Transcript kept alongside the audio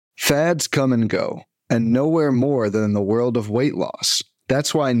Fads come and go, and nowhere more than in the world of weight loss.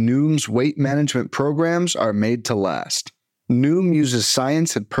 That's why Noom's weight management programs are made to last. Noom uses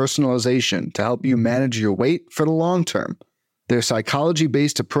science and personalization to help you manage your weight for the long term. Their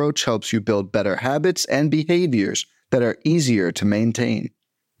psychology-based approach helps you build better habits and behaviors that are easier to maintain.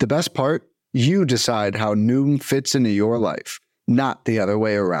 The best part? You decide how Noom fits into your life, not the other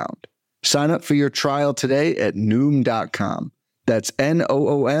way around. Sign up for your trial today at Noom.com. That's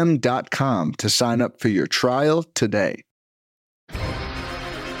Noom.com to sign up for your trial today.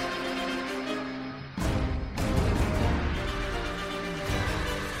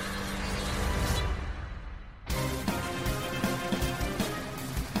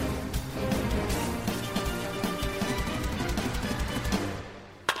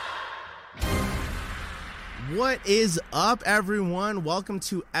 What is up, everyone? Welcome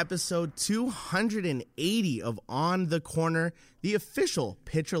to episode 280 of On the Corner, the official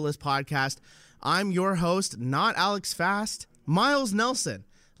Pitcherless podcast. I'm your host, not Alex Fast, Miles Nelson,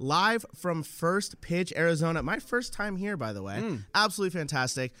 live from First Pitch, Arizona. My first time here, by the way. Absolutely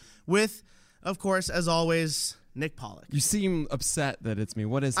fantastic. With, of course, as always, Nick Pollock. You seem upset that it's me.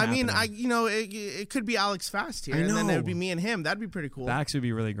 What is happening? I mean, it could be Alex Fast here, and then it would be me and him. That'd be pretty cool. That'd actually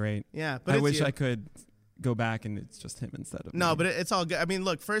be really great. Yeah, but I wish I could go back and it's just him instead of me. No, but it's all good. I mean,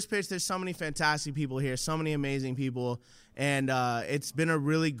 look, First Pitch, there's so many fantastic people here, so many amazing people, and it's been a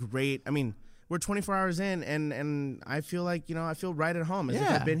really great, I mean, we're 24 hours in, and I feel like, I feel right at home as if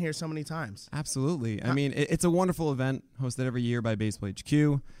I've been here so many times. Absolutely. I mean, it's a wonderful event hosted every year by Baseball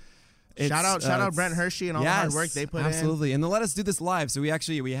HQ. Shout out Brent Hershey and all the hard work they put in. Absolutely. And then let us do this live. So we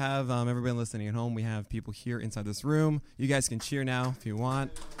have everybody listening at home. We have people here inside this room. You guys can cheer now if you want.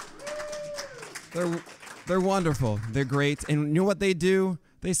 They're wonderful. They're great. And you know what they do?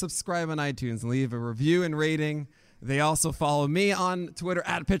 They subscribe on iTunes and leave a review and rating. They also follow me on Twitter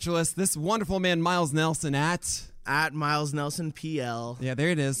at Pitcherless. This wonderful man, Miles Nelson, at Miles Nelson PL. Yeah, there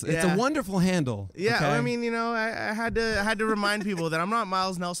it is. It's a wonderful handle. Yeah, okay? I mean, I had to remind people that I'm not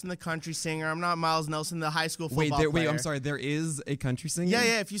Miles Nelson, the country singer. I'm not Miles Nelson, the high school football player. Wait, I'm sorry. There is a country singer?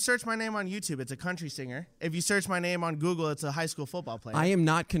 Yeah. If you search my name on YouTube, it's a country singer. If you search my name on Google, it's a high school football player. I am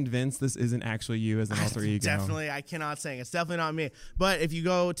not convinced this isn't actually you as an alter ego. Definitely, I cannot sing. It's definitely not me. But if you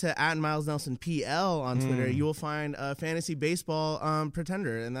go to at Miles Nelson PL on Twitter, you will find a fantasy baseball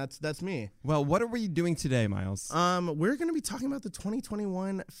pretender, and that's me. Well, what are we doing today, Miles? We're going to be talking about the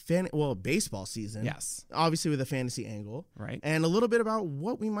 2021 baseball season. Yes. Obviously with a fantasy angle. Right. And a little bit about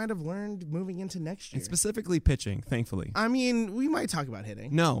what we might have learned moving into next year. And specifically pitching, thankfully. I mean, we might talk about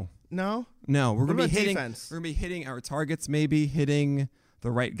hitting. No. No? No. We're going to be hitting defense? We're going to be hitting our targets, maybe hitting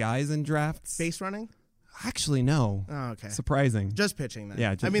the right guys in drafts. Base running? Actually, no. Oh, okay. Surprising. Just pitching then.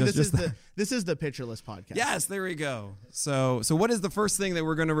 Yeah, this is the Pitcherless podcast. Yes, there we go. So what is the first thing that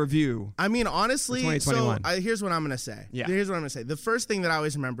we're going to review? I mean, honestly, here's what I'm going to say. Yeah. Here's what I'm going to say. The first thing that I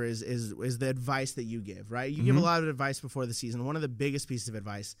always remember is the advice that you give, right? You give a lot of advice before the season. One of the biggest pieces of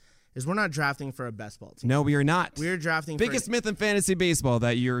advice is we're not drafting for a best ball team. No, we are not. We're drafting biggest myth in fantasy baseball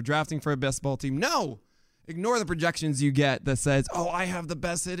that you're drafting for a best ball team. No. Ignore the projections you get that says, I have the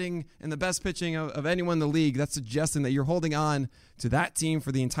best hitting and the best pitching of anyone in the league. That's suggesting that you're holding on to that team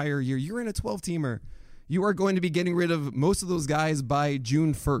for the entire year. You're in a 12-teamer. You are going to be getting rid of most of those guys by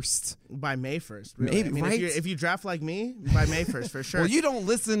June 1st. By May 1st, really. Maybe, I mean, right? if you draft like me, by May 1st, for sure. Well, you don't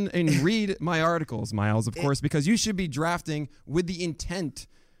listen and read my articles, Miles, of course, because you should be drafting with the intent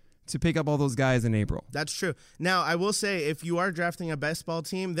to pick up all those guys in April. That's true. Now, I will say, if you are drafting a best ball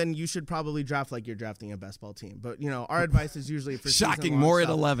team, then you should probably draft like you're drafting a best ball team. But, our advice is usually for shocking, more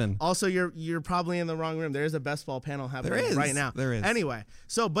stuff. at 11. Also, you're probably in the wrong room. There is a best ball panel happening right now. There is. Anyway,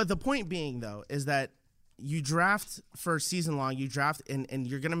 but the point being, though, is that you draft for season long, you draft, and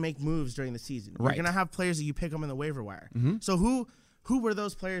you're going to make moves during the season. Right. You're going to have players that you pick them in the waiver wire. Mm-hmm. So who were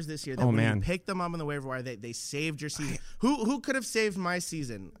those players this year that you picked them up on the waiver wire, they saved your season? Who could have saved my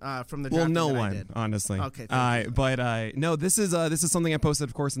season from the draft? Well, no that one, I did? honestly. Okay. No, this is something I posted,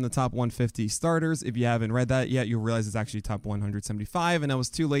 of course, in the top 150 starters. If you haven't read that yet, you'll realize it's actually top 175, and I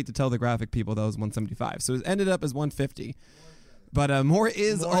was too late to tell the graphic people that was 175. So it ended up as 150. But more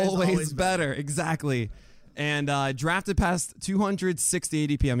is always better. Exactly. And drafted past 260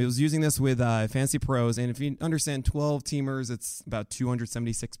 ADP. I mean, I was using this with Fantasy Pros, and if you understand 12 teamers, it's about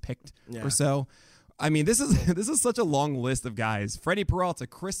 276 picked or so. I mean, this is such a long list of guys: Freddie Peralta,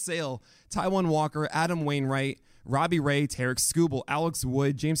 Chris Sale, Taijuan Walker, Adam Wainwright, Robbie Ray, Tarek Skubal, Alex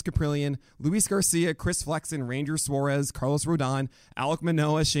Wood, James Caprillion, Luis Garcia, Chris Flexen, Ranger Suarez, Carlos Rodon, Alek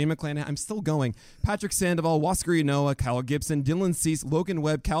Manoah, Shane McClanahan. I'm still going. Patrick Sandoval, Huascar Ynoa, Kyle Gibson, Dylan Cease, Logan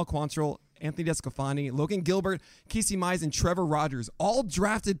Webb, Cal Quantrill, Anthony Descalfani, Logan Gilbert, Casey Mize, and Trevor Rogers all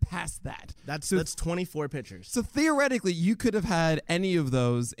drafted past that. That's 24 pitchers. So theoretically, you could have had any of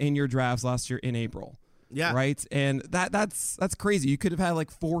those in your drafts last year in April. Yeah. Right. And that's crazy. You could have had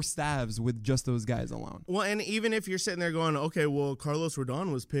like 4 stabs with just those guys alone. Well, and even if you're sitting there going, okay, well, Carlos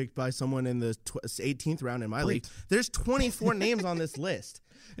Rodon was picked by someone in the 18th round in my league. There's 24 names on this list.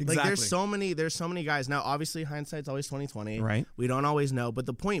 Exactly. Like there's so many guys. Now, obviously, hindsight's always 20/20. Right. We don't always know, but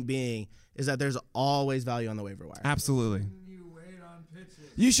the point being is that there's always value on the waiver wire. Absolutely.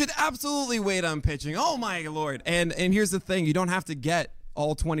 You should absolutely wait on pitching. Oh my Lord. And here's the thing, you don't have to get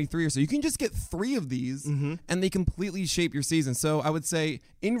all 23 or so. You can just get 3 of these and they completely shape your season. So I would say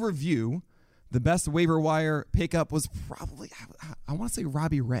in review, the best waiver wire pickup was probably, I want to say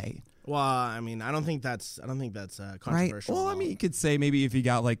Robbie Ray. Well, I mean, I don't think that's controversial. Right. Well, I mean, you could say maybe if you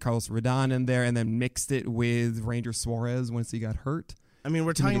got like Carlos Rodon in there and then mixed it with Ranger Suarez once he got hurt. I mean,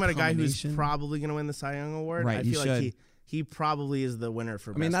 we're talking about a guy who's probably going to win the Cy Young Award. Right, I feel like he probably is the winner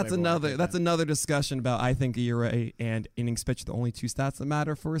for. I mean, that's another discussion about I think ERA and innings pitched are the only 2 stats that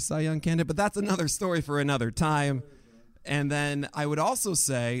matter for a Cy Young candidate, but that's another story for another time. And then I would also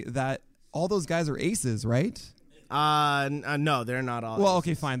say that all those guys are aces, right? No, they're not all. Well, aces.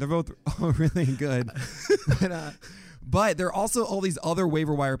 okay, fine. They're both really good. But there are also all these other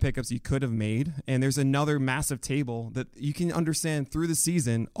waiver wire pickups you could have made, and there's another massive table that you can understand through the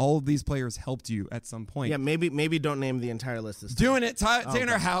season. All of these players helped you at some point. Yeah, maybe don't name the entire list this time. Doing it.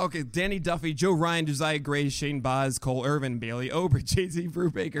 Tanner Houck, Danny Duffy, Joe Ryan, Josiah Gray, Shane Baz, Cole Irvin, Bailey Ober, J.Z.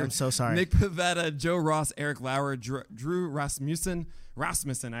 Brubaker. I'm so sorry. Nick Pivetta, Joe Ross, Eric Lauer, Drew Rasmussen,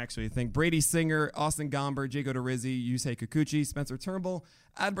 I actually think, Brady Singer, Austin Gomber, Jago DeRizzi, Yusei Kikuchi, Spencer Turnbull,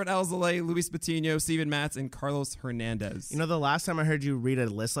 Adbert Alzolay, Luis Patino, Steven Matz, and Carlos Hernandez. You know, the last time I heard you read a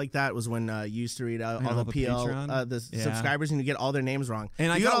list like that was when you used to read all the PL, subscribers, and you get all their names wrong.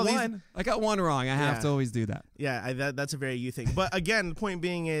 And I got one wrong. I have to always do that. Yeah, that's a very you thing. But again, the point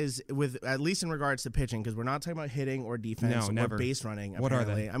being is, with at least in regards to pitching, because we're not talking about hitting or defense or base running. What are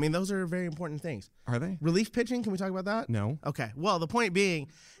they? I mean, those are very important things. Are they? Relief pitching, can we talk about that? No. Okay. Well, the point being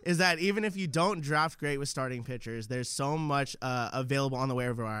is that even if you don't draft great with starting pitchers, there's so much available on the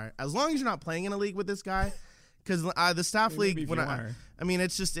waiver wire. As long as you're not playing in a league with this guy, because the staff league,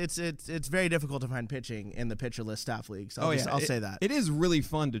 it's very difficult to find pitching in the pitcherless staff league. So I'll say that. It is really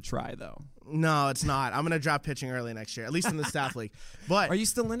fun to try, though. No, it's not. I'm going to drop pitching early next year, at least in the staff league. But are you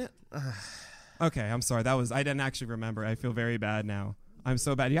still in it? Okay, I'm sorry. I didn't actually remember. I feel very bad now. I'm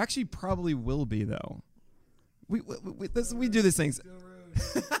so bad. You actually probably will be, though. We do these things.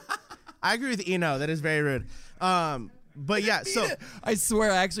 I agree with Eno. That is very rude. But yeah, so I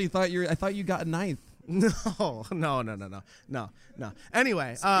swear, I actually thought you got 9th. No.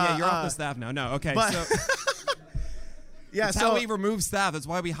 Anyway, yeah, you're off the staff now. No, okay. So yeah, that's how we remove staff. That's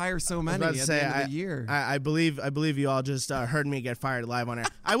why we hire so many at the end of the year. I believe you all just heard me get fired live on air.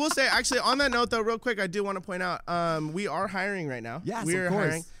 I will say, actually, on that note, though, real quick, I do want to point out we are hiring right now. Yes, we are of course.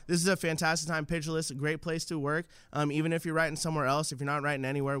 hiring. This is a fantastic time. Pitcherless, a great place to work. Even if you're writing somewhere else, if you're not writing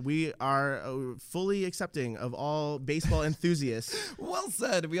anywhere, we are fully accepting of all baseball enthusiasts. Well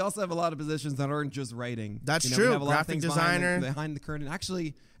said. We also have a lot of positions that aren't just writing. That's true. We have a lot Graphic of things designer behind the curtain.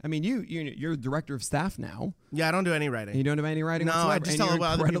 Actually, I mean, you're director of staff now. Yeah, I don't do any writing. You don't do any writing no, whatsoever. I just tell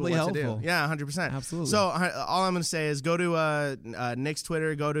other people what to do. Yeah, 100%. Absolutely. So all I'm going to say is go to Nick's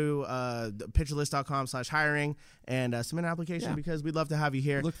Twitter, go to pitcherlist.com/hiring, and submit an application because we'd love to have you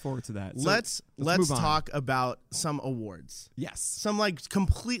here. Look forward to that. Let's talk about some awards. Yes. Some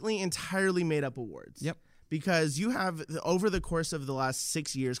completely, entirely made up awards. Yep. Because you have, over the course of the last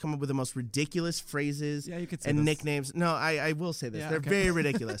 6 years, come up with the most ridiculous phrases and nicknames. No, I will say this. Yeah, They're very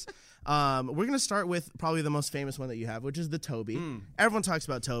ridiculous. We're going to start with probably the most famous one that you have, which is the Toby. Everyone talks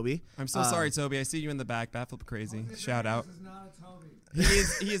about Toby. I'm so sorry, Toby. I see you in the back. Baffled crazy. Shout out. This is not a Toby.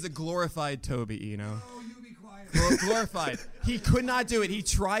 He is a glorified Toby, Oh, you be quiet. Glorified. He could not do it. He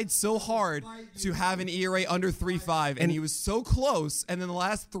tried so hard to have an ERA under 3.5, and he was so close. And then the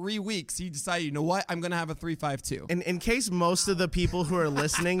last 3 weeks, he decided, you know what? I'm going to have a 3.52. In case most of the people who are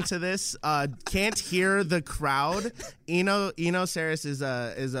listening to this can't hear the crowd, Eno Saris is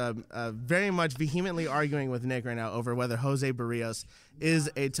very much vehemently arguing with Nick right now over whether Jose Barrios is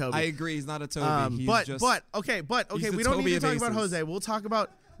a Toby. I agree. He's not a Toby. But okay. We don't need to talk about Jose. We'll talk about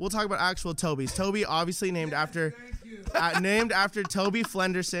actual Tobys. Toby, obviously named after Toby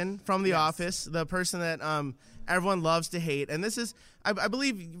Flenderson from The Office, the person that everyone loves to hate. And this is, I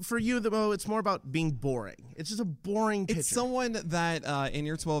believe, for you, though, it's more about being boring. It's just a boring pitcher. It's someone that in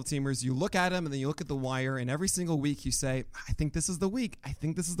your 12-teamers, you look at him and then you look at the wire, and every single week you say, I think this is the week. I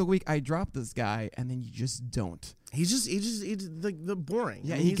think this is the week I drop this guy, and then you just don't. He's the boring.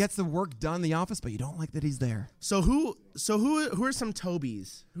 Yeah, I mean, he gets the work done in the office, but you don't like that he's there. So who are some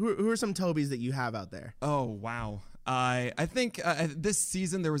Tobies? Who are some Tobies that you have out there? Oh, wow. I think this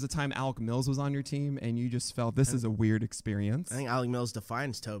season there was a time Alec Mills was on your team, and you just felt this is a weird experience. I think Alec Mills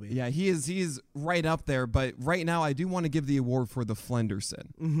defines Toby. Yeah, he is right up there. But right now, I do want to give the award for the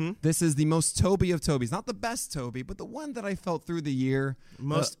Flenderson. Mm-hmm. This is the most Toby of Tobies, not the best Toby, but the one that I felt through the year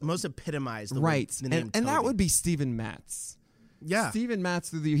most epitomized. The name and that would be Steven Matz. Yeah, Steven Matz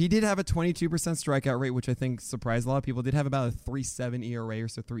through the year. He did have a 22% strikeout rate, which I think surprised a lot of people. Did have about a 3.7 ERA or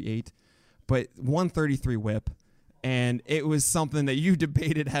so 3.8, but 133 WHIP. And it was something that you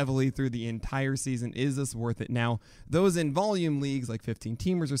debated heavily through the entire season. Is this worth it? Now, those in volume leagues, like 15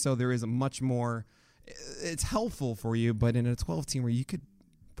 teamers or so, there is a much more, it's helpful for you. But in a 12 teamer, you could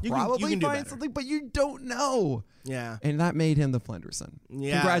probably find something, but you don't know. Yeah. And that made him the Flenderson.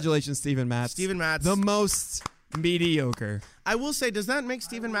 Yeah. Congratulations, Steven Matz. Steven Matz. The most mediocre. I will say, does that make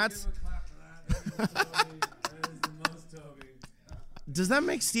Steven Matz? Does that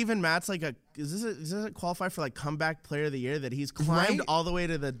make Steven Matz like does it qualify for like comeback player of the year that he's climbed all the way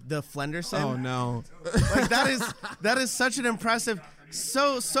to the Flenderson? Oh no. Like that is such an impressive,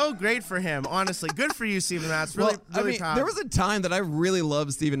 so great for him, honestly. Good for you, Steven Matz. Really proud. There was a time that I really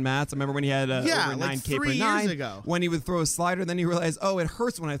loved Steven Matz. I remember when he had over 9K per 9 years ago. When he would throw a slider, then he realized, oh, it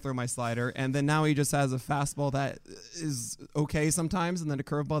hurts when I throw my slider, and then now he just has a fastball that is okay sometimes, and then a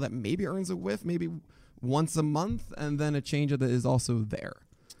curveball that maybe earns a whiff, maybe once a month, and then a changeup that is also there.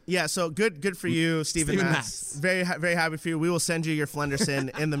 Yeah, so good for you, Steven Matz. Very happy for you. We will send you your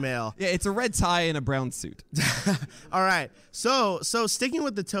Flenderson in the mail. Yeah, it's a red tie and a brown suit. All right. So sticking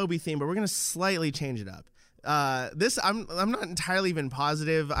with the Toby theme, but we're gonna slightly change it up. I'm not entirely even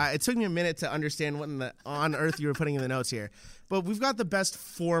positive. It took me a minute to understand what on earth you were putting in the notes here. But we've got the best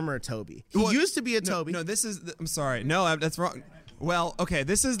former Toby. He used to be a Toby. No, this is. I'm sorry. No, that's wrong. Well, okay,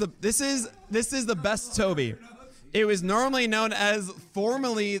 this is the best Toby. It was normally known as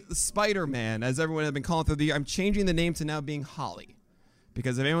formerly Spider-Man, as everyone had been calling through the year. I'm changing the name to now being Holly.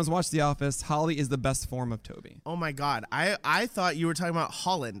 Because if anyone's watched The Office, Holly is the best form of Toby. Oh my God. I thought you were talking about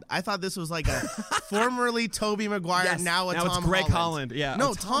Holland. I thought this was like a formerly Toby Maguire, yes, now it's Greg Holland. Yeah.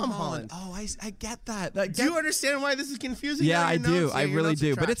 No, Tom Holland. Oh, I get that. Do you understand why this is confusing? Yeah, I do. I really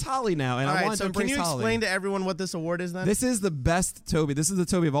do. But it's Holly now, and I want to embrace Holly. Can you explain to everyone what this award is then? This is the best Toby. This is the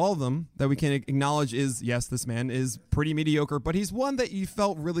Toby of all of them that we can acknowledge is, yes, this man is pretty mediocre, but he's one that you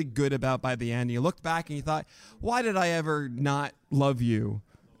felt really good about by the end. You looked back and you thought, why did I ever not love you?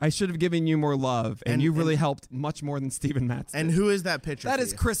 I should have given you more love, and you really helped much more than Steven Matz did. And who is that pitcher? That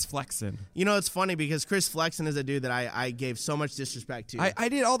is Chris Flexen. You know, it's funny because Chris Flexen is a dude that I gave so much disrespect to. I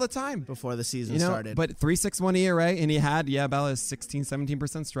did all the time. Before the season started. But 3.61 ERA, and he had, about a 16-17%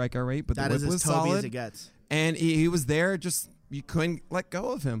 strikeout rate, but that the is whip as was Toby solid. As it gets. And he was there, just you couldn't let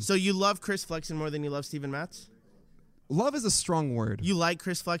go of him. So you love Chris Flexen more than you love Steven Matz? Love is a strong word. You like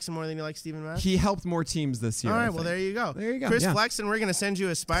Chris Flexen more than you like Steven Matz? He helped more teams this year. All right, well, there you go. There you go. Chris Flexen, we're going to send you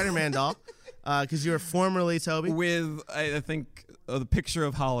a Spider-Man doll because you were formerly Toby. With, I think, the picture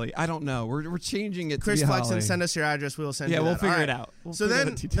of Holly. I don't know. We're changing it Chris to be Flexen, Holly. Send us your address. We'll send you that. Yeah, we'll figure right. it out. So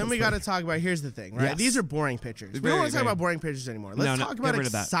then we got to talk about, here's the thing, right? Yes. These are boring pitchers. We don't want to talk about boring pitchers anymore. Let's talk about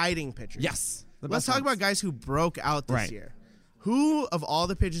exciting pitchers. Yes. Let's talk about guys who broke out this year. Who, of all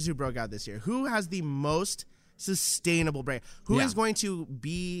the pitchers who broke out this year, who has the most sustainable break? Who is going to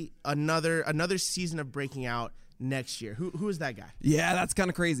be another season of breaking out next year? Who is that guy? Yeah, that's kind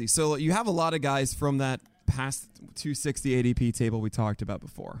of crazy. So you have a lot of guys from that past 260 ADP table we talked about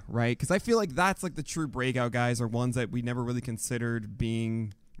before, right? Because I feel like that's like the true breakout guys are ones that we never really considered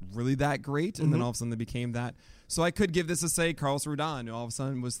being really that great, and then all of a sudden they became that. So I could give this a say, Carlos Rodon, who all of a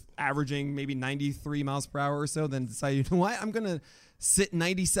sudden was averaging maybe 93 miles per hour or so, then decided, you know what, I'm going to sit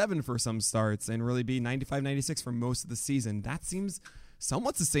 97 for some starts and really be 95, 96 for most of the season. That seems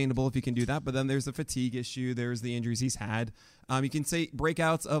somewhat sustainable if you can do that, but then there's the fatigue issue, there's the injuries he's had. You can say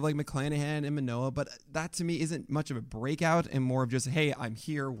breakouts of like McClanahan and Manoah, but that to me isn't much of a breakout and more of just, hey, I'm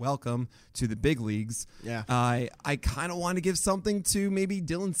here, welcome to the big leagues. Yeah. I kind of want to give something to maybe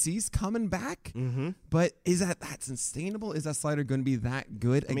Dylan Cease coming back, but is that sustainable? Is that slider going to be that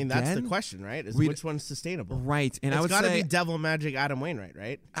good again? I mean, that's the question, right? Which one's sustainable? Right. And it's got to be Devil Magic Adam Wainwright,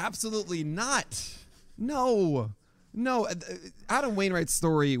 right? Absolutely not. No, Adam Wainwright's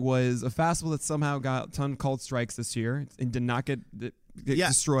story was a fastball that somehow got a ton called strikes this year and did not get get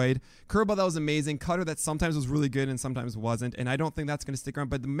destroyed. Curveball that was amazing. Cutter that sometimes was really good and sometimes wasn't. And I don't think that's going to stick around.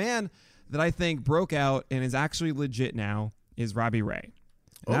 But the man that I think broke out and is actually legit now is Robbie Ray.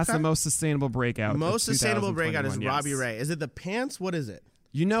 And that's the most sustainable breakout. Most sustainable breakout is Robbie yes. Ray. Is it the pants? What is it?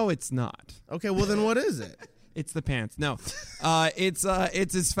 You know it's not. Okay, well then what is it? It's the pants. No, it's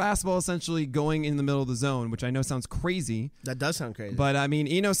his fastball essentially going in the middle of the zone, which I know sounds crazy. That does sound crazy. But I mean,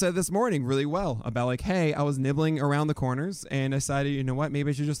 Eno said this morning really well about like, hey, I was nibbling around the corners and decided, you know what, maybe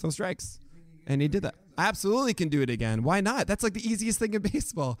I should just throw strikes. And he did that. I absolutely can do it again. Why not? That's like the easiest thing in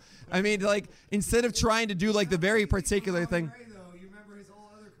baseball. I mean, like instead of trying to do like the very particular thing.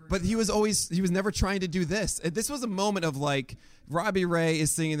 But he was never trying to do this. This was a moment of like, Robbie Ray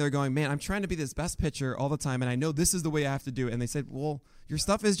is sitting there going, man, I'm trying to be this best pitcher all the time, and I know this is the way I have to do it. And they said, well, your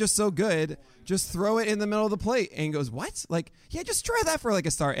stuff is just so good, just throw it in the middle of the plate. And he goes, what? Like, yeah, just try that for like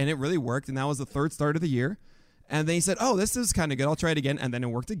a start. And it really worked, and that was the third start of the year. And then he said, oh, this is kind of good. I'll try it again. And then it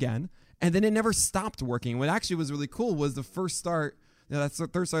worked again. And then it never stopped working. What actually was really cool was the first start, that's the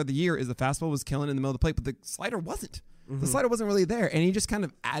third start of the year, is the fastball was killing in the middle of the plate, but the slider wasn't. The slider wasn't really there, and he just kind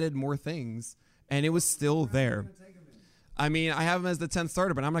of added more things, and it was still there. I mean, I have him as the 10th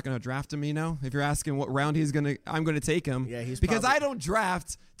starter, but I'm not going to draft him, if you're asking what round I'm going to take him. Yeah, because I don't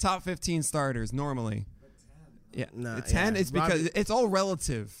draft top 15 starters normally. Yeah, no, the 10 is because it's all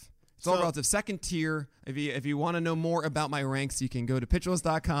relative. It's all So- relative. Second tier, if you want to know more about my ranks, you can go to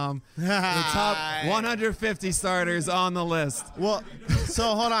pitcherlist.com. The top 150 starters on the list. Well,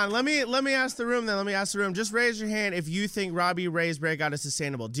 so hold on. Let me ask the room then. Let me ask the room. Just raise your hand if you think Robbie Ray's breakout is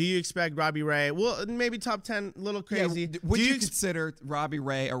sustainable. Do you expect Robbie Ray? Well, maybe top 10, a little crazy. Yeah, would you consider Robbie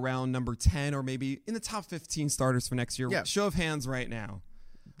Ray around number 10 or maybe in the top 15 starters for next year? Yeah. Show of hands right now.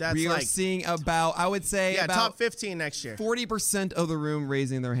 That's we are like, seeing about, I would say, yeah, about top 15 next year. 40% of the room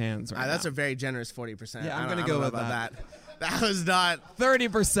raising their hands right That's now. a very generous 40%. Yeah, I'm going gonna to go with about that. That was not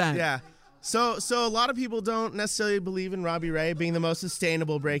 30%. Yeah. So a lot of people don't necessarily believe in Robbie Ray being the most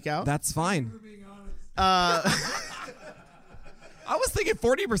sustainable breakout. That's fine. Uh, I was thinking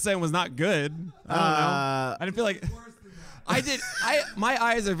 40% was not good. I don't know. I didn't feel like my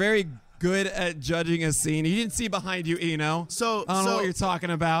eyes are very good at judging a scene. You didn't see behind you, Eno. So I don't know what you're talking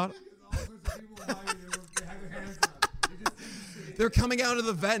about. They're coming out of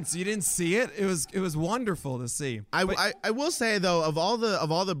the vents. You didn't see it. It was wonderful to see. I will say though, of all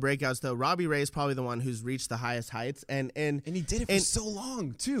the breakouts though, Robbie Ray is probably the one who's reached the highest heights, and he did it for so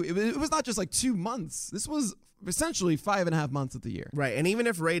long too. It was not just like 2 months. This was essentially 5.5 months of the year. Right, and even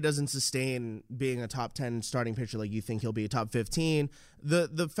if Ray doesn't sustain being a top 10 starting pitcher like you think he'll be a top 15,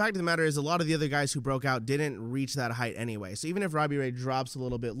 the fact of the matter is a lot of the other guys who broke out didn't reach that height anyway. So even if Robbie Ray drops a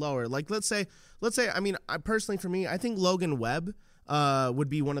little bit lower, like let's say, I mean, personally for me, I think Logan Webb would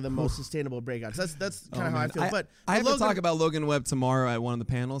be one of the most sustainable breakouts. That's kind of how I feel. But I have to talk about Logan Webb tomorrow at one of the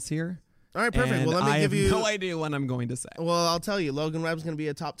panels here. All right, perfect. And well, let me give you. I have no idea what I'm going to say. Well, I'll tell you, Logan Webb's going to be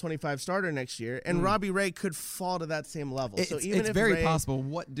a top 25 starter next year, and Robbie Ray could fall to that same level. It's, so even it's if very Ray, possible.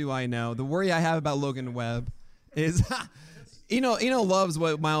 What do I know? The worry I have about Logan Webb is, Eno loves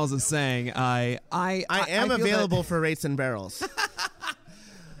what Miles is saying. I am feel available for rates and barrels.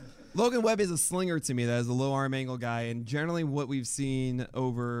 Logan Webb is a slinger to me. That is a low arm angle guy, and generally what we've seen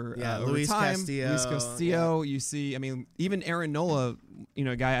over Luis time, Castillo. Luis Castillo. You see, I mean, even Aaron Nola,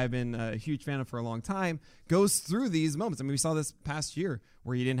 a guy I've been a huge fan of for a long time, goes through these moments. I mean, we saw this past year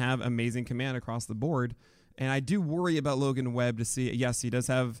where he didn't have amazing command across the board, and I do worry about Logan Webb to see. Yes, he does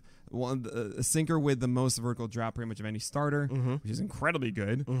have a sinker with the most vertical drop pretty much of any starter, which is incredibly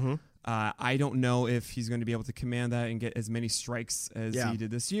good. I don't know if he's going to be able to command that and get as many strikes as he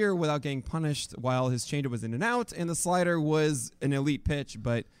did this year without getting punished while his changeup was in and out and the slider was an elite pitch.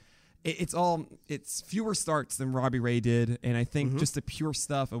 But it's fewer starts than Robbie Ray did. And I think just the pure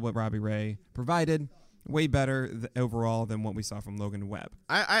stuff of what Robbie Ray provided, way better overall than what we saw from Logan Webb.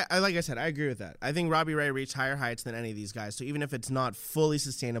 I like I said, I agree with that. I think Robbie Ray reached higher heights than any of these guys. So even if it's not fully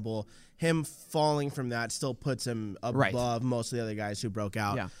sustainable, him falling from that still puts him above most of the other guys who broke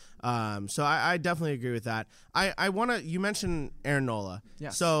out. Yeah. So I definitely agree with that. I want to. You mentioned Aaron Nola.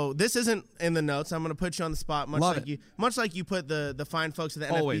 Yes. So this isn't in the notes. I'm going to put you on the spot, much Love like it. much like you put the fine folks at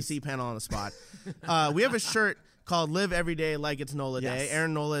the Always. NFBC panel on the spot. We have a shirt called "Live Every Day Like It's Nola Day." Yes.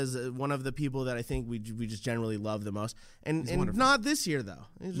 Aaron Nola is one of the people that I think we just generally love the most, and wonderful. not this year though.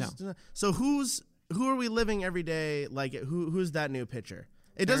 So who are we living every day like? Who's that new pitcher?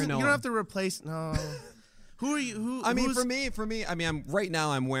 It doesn't. You don't have to replace. No. Who are you? For me, I'm right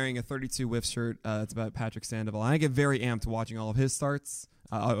now. I'm wearing a 32 whiff shirt. It's about Patrick Sandoval. I get very amped watching all of his starts,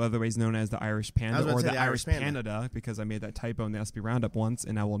 otherwise known as the Irish Panda or the Irish Panda, because I made that typo in the SB Roundup once,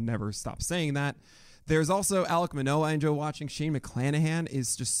 and I will never stop saying that. There's also Alec Manoah I enjoy watching. Shane McClanahan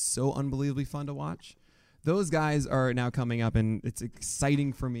is just so unbelievably fun to watch. Those guys are now coming up, and it's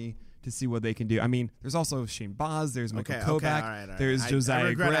exciting for me to see what they can do. I mean, there's also Shane Boz, there's Michael Kovac, all right. there's Josiah I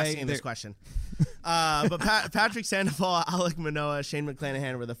regret Gray. asking this question. But Patrick Sandoval, Alec Manoah, Shane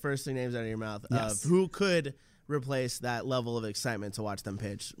McClanahan were the first three names out of your mouth of who could replace that level of excitement to watch them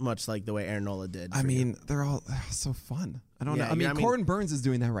pitch, much like the way Aaron Nola did. I mean, they're all so fun. I don't know. I mean, Corbin Burns is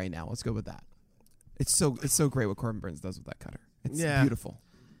doing that right now. Let's go with that. It's so great what Corbin Burns does with that cutter. It's beautiful.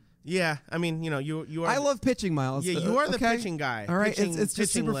 Yeah, I mean, you are. I love pitching, Miles. Yeah, you are the pitching guy. All right, pitching, it's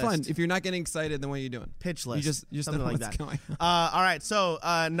just super list. fun. If you're not getting excited, then what are you doing? Pitch list. You just something know like what's that. going on. All right, so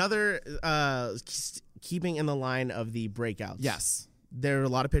another keeping in the line of the breakouts. Yes, there are a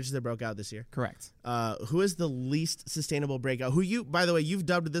lot of pitchers that broke out this year. Correct. Who is the least sustainable breakout? Who you, by the way, you've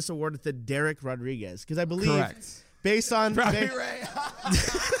dubbed this award the Derek Rodriguez because I believe, based on Robbie Ray.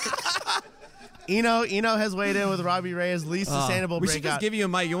 Eno has weighed in with Robbie Ray as least sustainable breakout. We should just give you a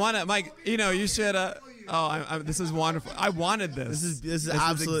mic. You want it, Mike? You should. This is wonderful. I wanted this. This is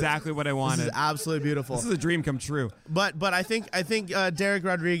exactly what I wanted. This is absolutely beautiful. This is a dream come true. But I think Derek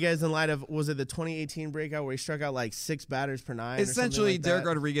Rodriguez, in light of, was it the 2018 breakout where he struck out like 6 batters per 9? Essentially, like Derek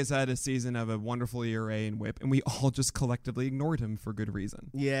Rodriguez had a season of a wonderful ERA and WHIP, and we all just collectively ignored him for good reason.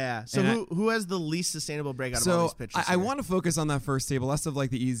 Yeah. So who has the least sustainable breakout of all these pitchers? I want to focus on that first table, less of like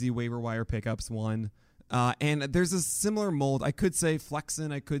the easy waiver wire pickups one. And there's a similar mold. I could say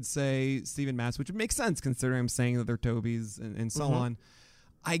Flexen. I could say Steven Matz, which would make sense considering I'm saying that they're Tobies and so on.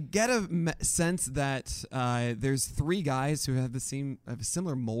 I get a sense that there's 3 guys who have a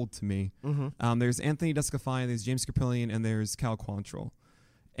similar mold to me. There's Anthony Descafani, there's James Capillion, and there's Cal Quantrill.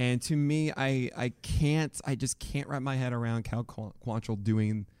 And to me, I just can't wrap my head around Cal Quantrill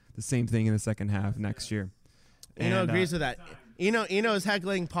doing the same thing in the second half next year. Eno agrees with that. Eno is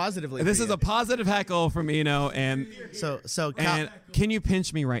heckling positively. This is a positive heckle from Eno, and can you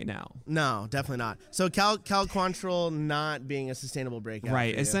pinch me right now? No, definitely not. So Cal Quantrill not being a sustainable breakout.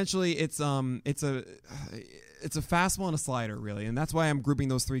 Right. Essentially, it's a fastball and a slider, really, and that's why I'm grouping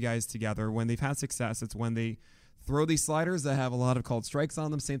those 3 guys together. When they've had success, it's when they throw these sliders that have a lot of called strikes on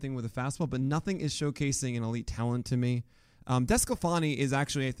them. Same thing with a fastball, but nothing is showcasing an elite talent to me. Descalfani is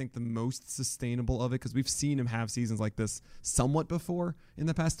actually, I think, the most sustainable of it because we've seen him have seasons like this somewhat before. In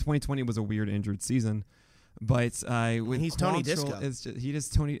the past, 2020 was a weird injured season, but he's Tony Disco. He is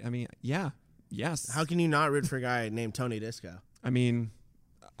Tony. I mean, yes. How can you not root for a guy named Tony Disco? I mean,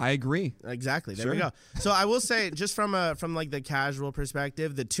 I agree. Exactly. There we go. So I will say, just from like the casual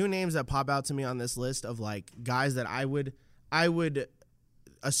perspective, the 2 names that pop out to me on this list of like guys that I would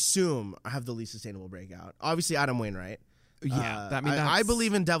assume have the least sustainable breakout. Obviously, Adam Wainwright. Yeah, I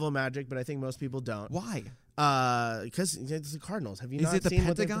believe in devil magic, but I think most people don't. Why? Because it's the Cardinals. Have you Is not it the seen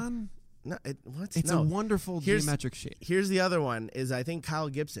Pentagon? No, it's a wonderful geometric shape. Here's the other one is I think Kyle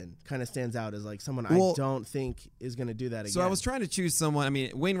Gibson kind of stands out as like someone I don't think is going to do that again. So I was trying to choose someone. I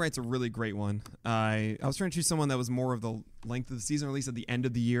mean, Wainwright's a really great one. I was trying to choose someone that was more of the length of the season, or at least at the end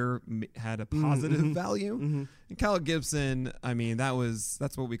of the year, had a positive value. And Kyle Gibson, I mean,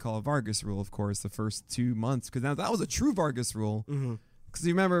 that's what we call a Vargas rule, of course, the first 2 months, because that was a true Vargas rule. Because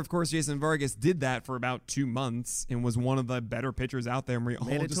you remember, of course, Jason Vargas did that for about 2 months and was one of the better pitchers out there. And we all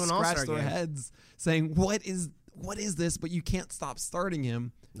just scratched our heads saying, what is this? But you can't stop starting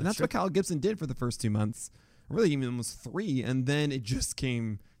him. And that's what Kyle Gibson did for the first 2 months. Really even almost 3. And then it just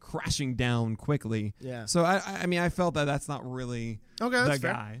came crashing down quickly. Yeah. So, I mean, I felt that's not really the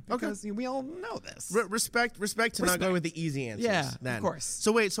guy. Okay. Because we all know this. Respect to not going with the easy answers. Yeah, then. of course.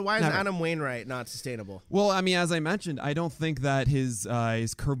 So wait, why is Adam Wainwright not sustainable? Well, I mean, as I mentioned, I don't think that his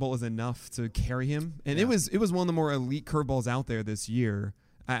curveball is enough to carry him. And it was one of the more elite curveballs out there this year.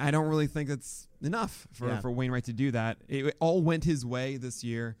 I don't really think it's enough for Wainwright to do that. It all went his way this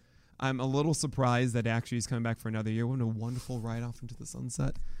year. I'm a little surprised that actually he's coming back for another year. What a wonderful ride off into the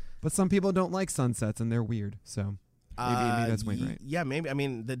sunset. But some people don't like sunsets, and they're weird. So maybe that's Wainwright. Yeah, maybe. I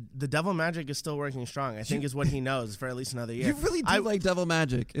mean, the devil magic is still working strong. I think is what he knows for at least another year. You really do like devil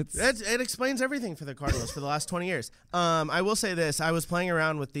magic. It explains everything for the Cardinals for the last 20 years. I will say this. I was playing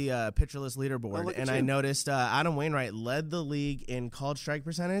around with the pitcher list leaderboard, and I noticed Adam Wainwright led the league in called strike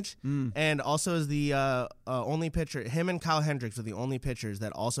percentage, and also is the only pitcher. Him and Kyle Hendricks were the only pitchers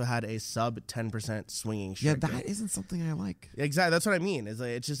that also had a sub 10% swinging strike. Yeah, that isn't something I like. Exactly. That's what I mean.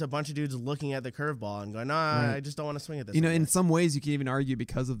 It's just a bunch of dudes looking at the curveball and going, I just don't want to swing at this. In some ways, you can even argue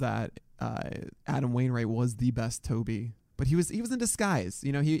because of that, Adam Wainwright was the best Toby, but he was in disguise.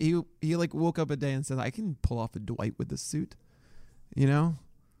 He like woke up a day and said, "I can pull off a Dwight with this suit."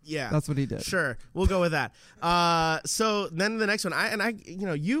 Yeah, That's what he did. Sure, we'll go with that. So then the next one,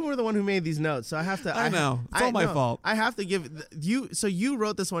 you were the one who made these notes, so I have to. I know. It's all my fault. I have to give you. So you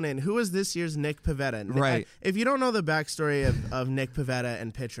wrote this one in. Who is this year's Nick Pivetta? Right. If you don't know the backstory of Nick Pivetta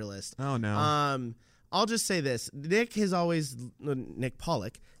and Pitcher List, Oh no. I'll just say this: Nick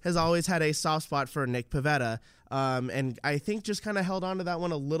Pollock has always had a soft spot for Nick Pivetta, and I think just kind of held on to that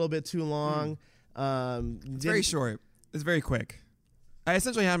one a little bit too long. It's very short. It's very quick. I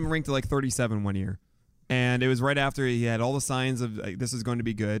essentially had him ranked to like 37 one year, and it was right after he had all the signs of like, this is going to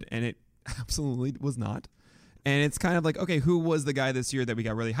be good, and it absolutely was not. And it's kind of like, okay, who was the guy this year that we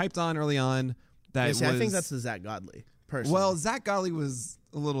got really hyped on early on? I think that's the Zach Godley. Personally. Well, Zach Godley was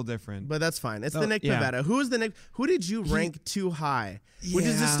a little different, but that's fine. It's the Nick Pivetta. Who is the Nick? Who did you rank too high? Which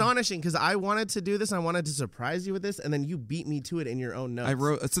is astonishing because I wanted to do this. And I wanted to surprise you with this, and then you beat me to it in your own notes. I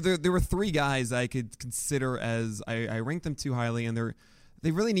wrote so there were three guys I could consider as I ranked them too highly, and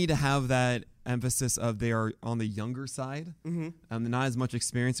they really need to have that emphasis of they are on the younger side, not as much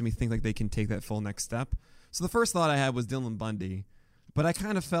experience, and we think like they can take that full next step. So the first thought I had was Dylan Bundy. But I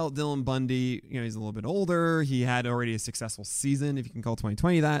kind of felt Dylan Bundy, he's a little bit older. He had already a successful season, if you can call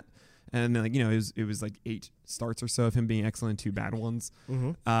 2020 that. And it was like 8 starts or so of him being excellent, 2 bad ones.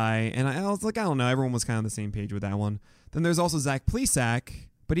 I was like, I don't know. Everyone was kind of on the same page with that one. Then there's also Zach Plesac,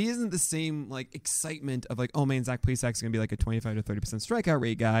 but he isn't the same like excitement of like, oh man, Zach Plesac's gonna be like a 25 to 30% strikeout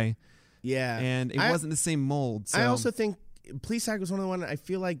rate guy. Yeah, and it wasn't the same mold. So. I also think Plesac was one of the one. I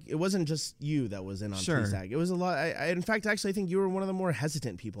feel like it wasn't just you that was in on Plesac. It was a lot. In fact, actually, I think you were one of the more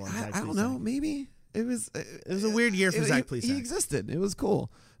hesitant people on Zach Plesac. I don't know. Maybe it was a weird year for Zach Plesac. He existed. It was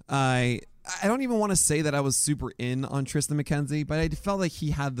cool. I don't even want to say that I was super in on Tristan McKenzie, but I felt like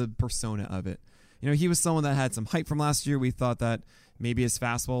he had the persona of it. He was someone that had some hype from last year. We thought that maybe his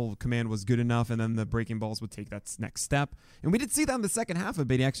fastball command was good enough, and then the breaking balls would take that next step. And we did see that in the second half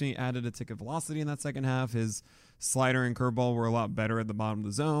of it. He actually added a tick of velocity in that second half. His slider and curveball were a lot better at the bottom of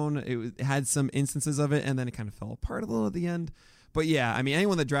the zone. It had some instances of it, and then it kind of fell apart a little at the end. But yeah, I mean,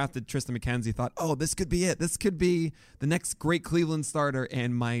 anyone that drafted Tristan McKenzie thought, oh, this could be it. This could be the next great Cleveland starter.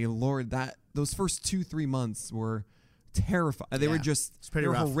 And my Lord, those first 2-3 months were terrifying. They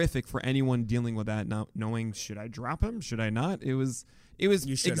were horrific for anyone dealing with that, not knowing, should I drop him? Should I not? It was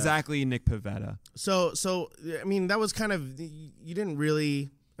exactly Nick Pivetta. So I mean, that was kind of, you didn't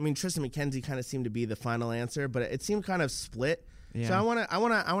really, I mean, Tristan McKenzie kind of seemed to be the final answer, but it seemed kind of split. Yeah. So I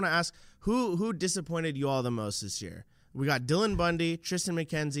want to ask who disappointed you all the most this year? We got Dylan Bundy, Tristan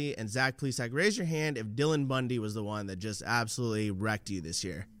McKenzie, and Zach Plesac. Raise your hand if Dylan Bundy was the one that just absolutely wrecked you this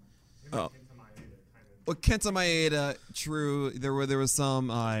year. Oh. Well, Kenta Maeda, true. There was some.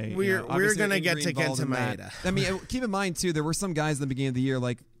 We're gonna get to Kenta Maeda. I mean, keep in mind too, there were some guys in the beginning of the year,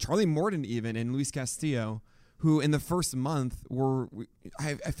 like Charlie Morton, even, and Luis Castillo, who in the first month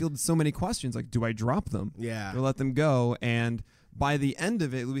I fielded so many questions, like, do I drop them? Yeah, or let them go? And by the end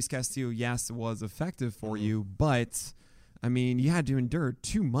of it, Luis Castillo, yes, was effective for you, but I mean, you had to endure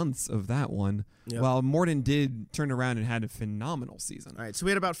 2 months of that one. Yep. While Morton did turn around and had a phenomenal season. All right, so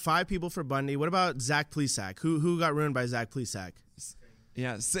we had about 5 people for Bundy. What about Zach Plesac? Who got ruined by Zach Plesac?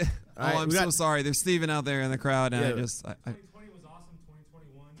 Yeah. I'm so sorry. There's Steven out there in the crowd, and 2020 was awesome.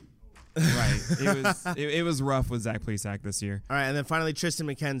 2021. Right. It was rough with Zach Plesac this year. All right, and then finally Tristan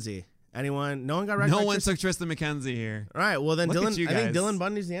McKenzie. Anyone? No one got right. No one took Tristan McKenzie here. All right. Well, then I think Dylan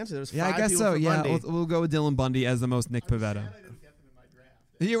Bundy's the answer. There was 5 I guess people so. for Yeah, Bundy. we'll go with Dylan Bundy as the most Nick Pivetta.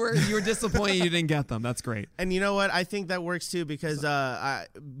 You were disappointed you didn't get them. That's great. And you know what? I think that works too because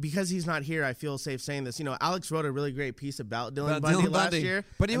he's not here. I feel safe saying this. Alex wrote a really great piece about Dylan Bundy last year.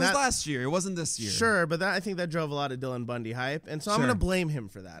 But it was last year. It wasn't this year. Sure, but I think that drove a lot of Dylan Bundy hype, and so I'm going to blame him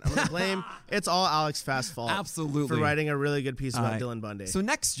for that. I'm going to blame. It's all Alex Fast's fault. Absolutely. For writing a really good piece about Dylan Bundy. So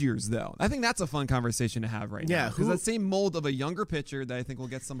next year's though, I think that's a fun conversation to have now. Yeah, because that same mold of a younger pitcher that I think will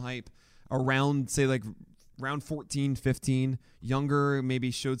get some hype around, say, like round 14, 15, younger, maybe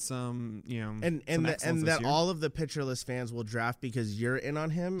showed some, and that all of the Pitcher List fans will draft because you're in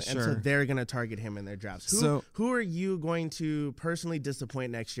on him, and so they're going to target him in their drafts. Who are you going to personally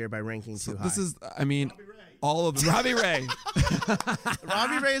disappoint next year by ranking too high? This is, I mean, all of them. Robbie Ray.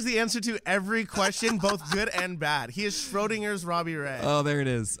 Robbie Ray is the answer to every question, both good and bad. He is Schrodinger's Robbie Ray. Oh, there it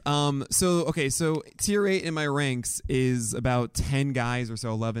is. So tier 8 in my ranks is about 10 guys or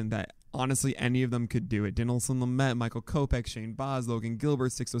so, 11 that honestly any of them could do it. Dinelson Lamet, Michael Kopech, Shane Baz, Logan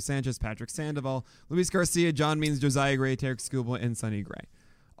Gilbert, Sixto Sanchez, Patrick Sandoval, Luis Garcia, John Means, Josiah Gray, Tarek Skubal, and Sonny Gray.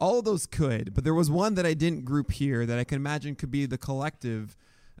 All of those could, but there was one that I didn't group here that I can imagine could be the collective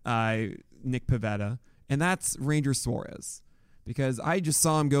Nick Pivetta, and that's Ranger Suarez. Because I just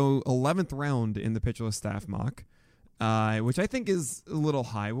saw him go 11th round in the Pitcher List staff mock. which I think is a little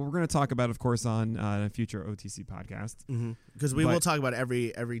high. Well, we're going to talk about, of course, on a future OTC podcast. Because we will talk about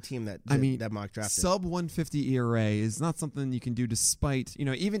every team that mock drafted. Sub 150 ERA is not something you can do despite,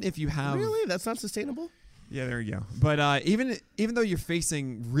 even if you have... Really? That's not sustainable? Yeah, there you go. But even though you're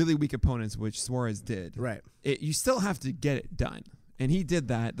facing really weak opponents, which Suarez did, right? You still have to get it done. And he did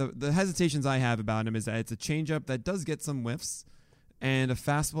that. The hesitations I have about him is that it's a changeup that does get some whiffs and a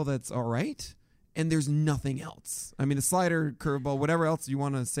fastball that's all right. And there's nothing else. I mean, the slider, curveball, whatever else you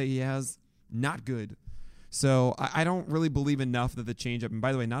want to say he has, not good. So I don't really believe enough that the changeup, and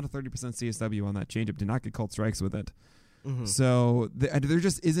by the way, not a 30% CSW on that changeup, did not get called strikes with it. So there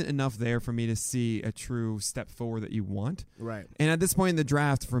just isn't enough there for me to see a true step forward that you want. Right. And at this point in the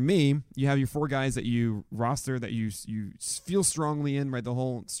draft, for me, you have your 4 guys that you roster that you feel strongly in, right? The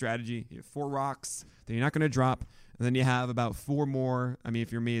whole strategy. You have 4 rocks that you're not going to drop. And then you have about 4 more. I mean,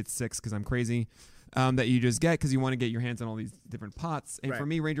 if you're me, it's 6 because I'm crazy. That you just get because you want to get your hands on all these different pots. And for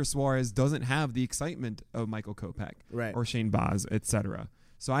me, Ranger Suarez doesn't have the excitement of Michael Kopech or Shane Baz, etc.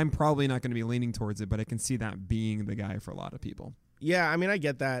 So I'm probably not going to be leaning towards it, but I can see that being the guy for a lot of people. Yeah, I mean, I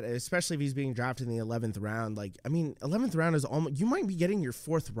get that, especially if he's being drafted in the 11th round. 11th round is almost, you might be getting your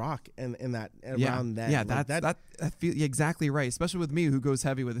 4th rock in that around then. Yeah, that feel exactly right, especially with me who goes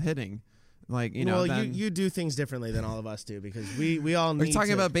heavy with hitting. You do things differently than all of us do because we all need. Are you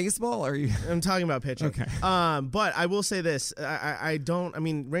talking about baseball? Or are you? I'm talking about pitching. Okay. But I will say this: I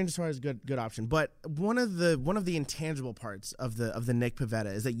mean, Ranger Suarez is a good option, but one of the intangible parts of the Nick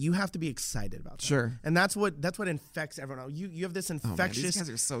Pivetta is that you have to be excited about that. Sure. And that's what infects everyone. You have this infectious these guys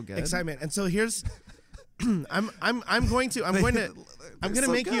are so good. excitement, and so here's. I'm going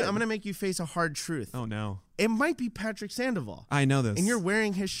to make you face a hard truth. Oh no. It might be Patrick Sandoval. I know this. And you're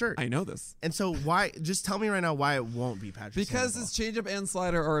wearing his shirt. I know this. And so why just tell me right now why it won't be Patrick because Sandoval. his changeup and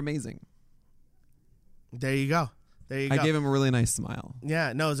slider are amazing. There you go. I gave him a really nice smile.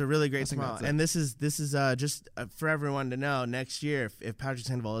 Yeah, no, it's a really great smile. And this is just for everyone to know next year if Patrick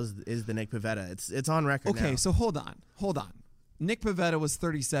Sandoval is the Nick Pivetta. It's on record now. Okay, so hold on. Nick Pivetta was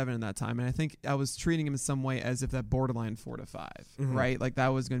 37 in that time, and I think I was treating him in some way as if that borderline 4 to 5, right? Like that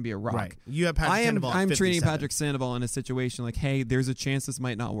was going to be a rock. Right. You have Patrick Sandoval. I'm treating Patrick Sandoval in a situation like, hey, there's a chance this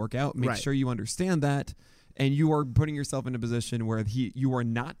might not work out. Make sure you understand that, and you are putting yourself in a position where you are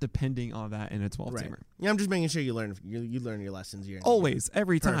not depending on that in a 12-teamer. Yeah, I'm just making sure you learn your lessons here. Always,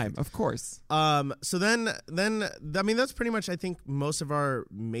 every time, of course. So then I mean that's pretty much I think most of our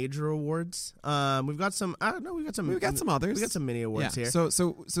major awards. We've got some. I don't know. We've got some others. We got some mini awards here.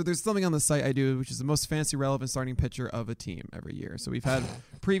 So there's something on the site I do, which is the most fancy relevant starting pitcher of a team every year. So we've had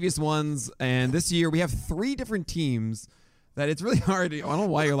previous ones, and this year we have 3 different teams that it's really hard. I don't know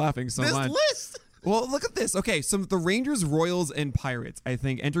why you're laughing so much. This list. Well, look at this. Okay, so the Rangers, Royals, and Pirates, I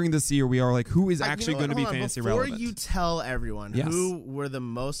think, entering this year, we are like, who is actually going to be fantasy relevant? Before you tell everyone who were the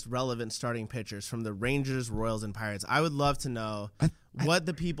most relevant starting pitchers from the Rangers, Royals, and Pirates, I would love to know what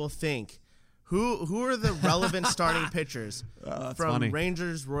the people think. Who are the relevant starting pitchers from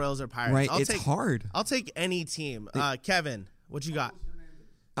Rangers, Royals, or Pirates? Right, it's hard. I'll take any team. Kevin, what you got?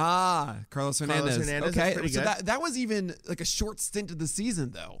 Carlos Hernandez. Okay, pretty so good. that was even like a short stint of the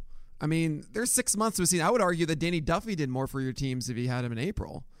season, though. I mean, there's 6 months to a season. I would argue that Danny Duffy did more for your teams if he had him in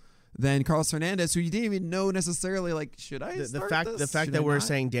April than Carlos Hernandez, who you didn't even know necessarily. Like, should I start this? The fact that we're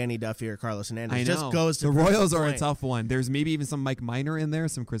saying Danny Duffy or Carlos Hernandez just goes to the Royals are a tough one. There's maybe even some Mike Minor in there,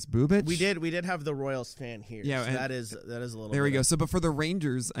 some Chris Bubich. We did have the Royals fan here. Yeah, so that is a little. There we go. So, but for the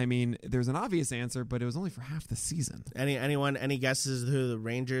Rangers, I mean, there's an obvious answer, but it was only for half the season. Any guesses who the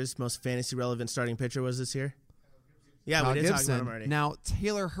Rangers' most fantasy relevant starting pitcher was this year? Yeah, we did talk about him already. Now,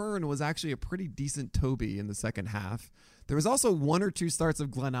 Taylor Hearn was actually a pretty decent Toby in the second half. There was also 1 or 2 starts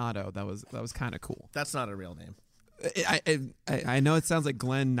of Glenn Otto that was kind of cool. That's not a real name. I know it sounds like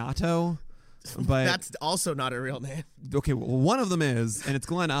Glenn Nato, but that's also not a real name. Okay, well, one of them is, and it's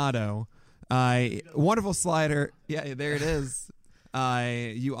Glenn Otto. Wonderful slider. Yeah, there it is.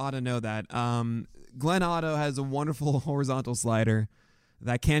 You ought to know that. Glenn Otto has a wonderful horizontal slider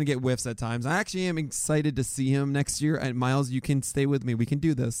that can get whiffs at times. I actually am excited to see him next year. And Miles, you can stay with me. We can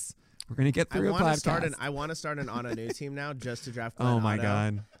do this. We're going to get through a podcast. I want to start an Auto New team now just to draft Glenn Oh, my Otto,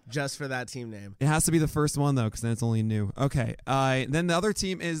 God. Just for that team name. It has to be the first one, though, because then it's only new. Okay. Then the other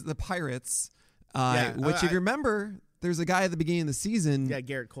team is the Pirates, which, if you remember, there's a guy at the beginning of the season. Yeah,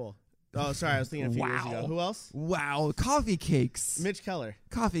 Garrett Cole. Oh, sorry. I was thinking a few years ago. Who else? Wow. Coffee Cakes. Mitch Keller.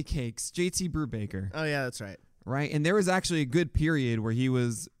 Coffee Cakes. JT Brubaker. Oh, yeah, that's right. Right, and there was actually a good period where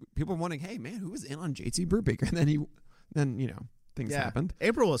people were wondering, hey, man, who was in on JT Brubaker? And then things happened.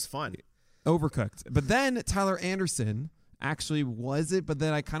 April was fun. Overcooked. But then Tyler Anderson actually was it, but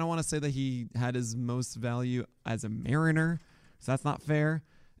then I kind of want to say that he had his most value as a Mariner, so that's not fair.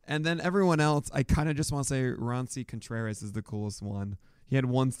 And then everyone else, I kind of just want to say Ronci Contreras is the coolest one. He had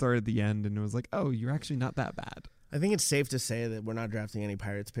one start at the end, and it was like, oh, you're actually not that bad. I think it's safe to say that we're not drafting any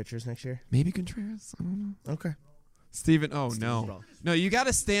Pirates pitchers next year. Maybe Contreras? I don't know. Okay. Steven, no. Brault. No, you got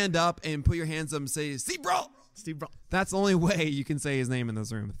to stand up and put your hands up and say, Steve Brault. Steve Brault. That's the only way you can say his name in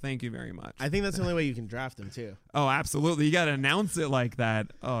this room. Thank you very much. I think that's the only way you can draft him, too. Oh, absolutely. You got to announce it like that.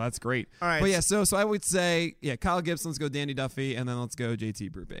 Oh, that's great. All right. But yeah, so I would say, Kyle Gibson, let's go Danny Duffy, and then let's go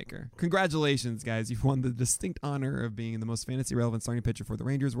JT Brubaker. Congratulations, guys. You've won the distinct honor of being the most fantasy-relevant starting pitcher for the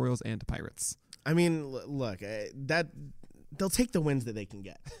Rangers, Royals, and Pirates. I mean, look, they'll take the wins that they can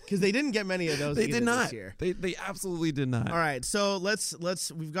get because they didn't get many of those. They did not. This year. They absolutely did not. All right, so let's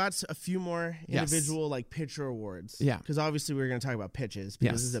we've got a few more individual like pitcher awards. Yeah, because obviously we're going to talk about pitches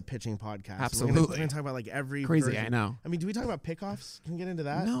because this is a pitching podcast. Absolutely, we're going to talk about like every crazy. version. I know. I mean, do we talk about pickoffs? Can we get into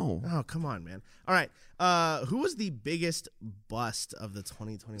that? No. Oh, come on, man. All right, who was the biggest bust of the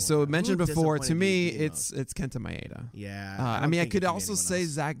 2021? So mentioned before, to me, it's Kenta Maeda. Yeah. I mean, I could also say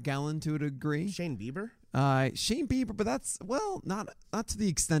Zach Gallen to a degree. Shane Bieber. Shane Bieber, but that's not to the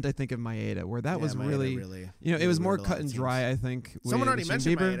extent I think of Maeda, where that was Maeda really it was more cut and dry. I think someone already Shane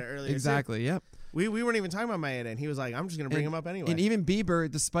mentioned Bieber. Maeda earlier. Exactly. Too. Yep. We weren't even talking about Maeda, and he was like, "I'm just going to bring him up anyway." And even Bieber,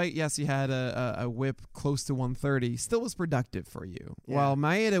 despite he had a whip close to 130, still was productive for you. Yeah. While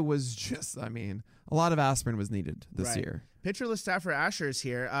Maeda was just, a lot of aspirin was needed this year. Pitcherless staffer Asher is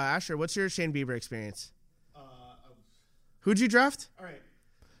here. Asher, what's your Shane Bieber experience? Who'd you draft? All right.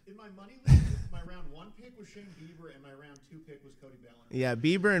 In my money league, my round 1 pick was Shane Bieber, and my round 2 pick was Cody Bellinger. Yeah,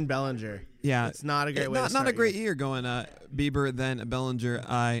 Bieber and Bellinger. Yeah, it's not a great way. Not a great year going Bieber then Bellinger.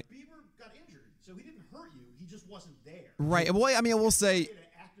 Bieber got injured, so he didn't hurt you. He just wasn't there. Right. Well, I will say.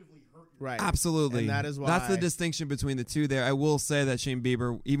 Right. Absolutely. And that is why. That's the distinction between the two there. I will say that Shane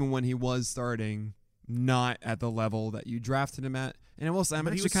Bieber, even when he was starting, not at the level that you drafted him at. And I will say, I'm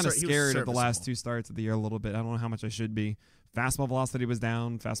actually kind of scared of the last 2 starts of the year a little bit. I don't know how much I should be. Fastball velocity was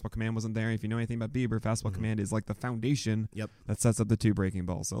down. Fastball command wasn't there. If you know anything about Bieber, fastball command is like the foundation that sets up the 2 breaking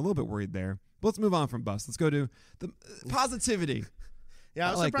balls. So a little bit worried there. But let's move on from bust. Let's go to the positivity.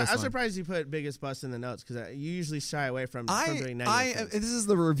 Yeah, I was surprised you put biggest bust in the notes because you usually shy away from doing negative things. This is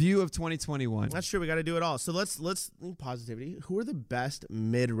the review of 2021. That's true. We got to do it all. So let's positivity. Who are the best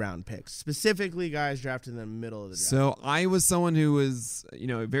mid-round picks? Specifically, guys drafted in the middle of the draft. So I was someone who was,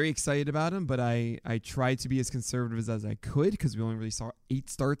 very excited about him, but I tried to be as conservative as I could because we only really saw 8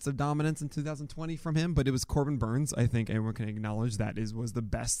 starts of dominance in 2020 from him. But it was Corbin Burns. I think everyone can acknowledge that was the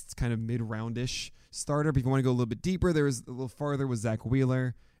best kind of mid-roundish starter. But if you want to go a little bit deeper, there was a little farther was Zach Wheeler.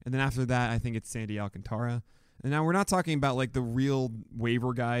 And then after that, I think it's Sandy Alcantara. And now we're not talking about like the real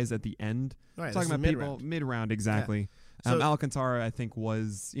waiver guys at the end. Right, we're talking about people mid-round, exactly. Yeah. So, Alcantara, I think,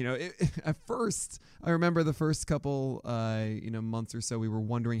 was, at first, I remember the first couple, months or so, we were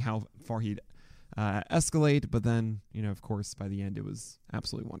wondering how far he'd escalate. But then, of course, by the end, it was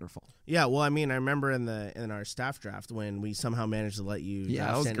absolutely wonderful. Yeah, well, I remember in our staff draft when we somehow managed to let you draft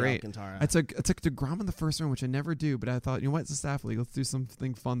that was Sandy great. Alcantara. I took DeGrom in the first round, which I never do, but I thought, it's a staff league. Let's do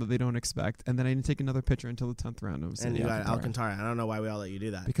something fun that they don't expect. And then I didn't take another pitcher until the 10th round. And you got Alcantara. I don't know why we all let you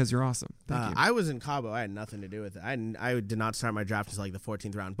do that. Because you're awesome. Thank you. I was in Cabo. I had nothing to do with it. I did not start my draft until like the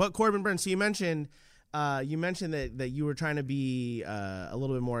 14th round. But Corbin Burns, so you mentioned that you were trying to be a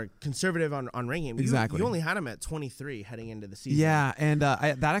little bit more conservative on ranking him. Exactly. You only had him at 23 heading into the season. Yeah, and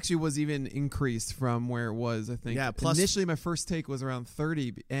that actually was even increased from where it was, I think. Yeah, initially my first take was around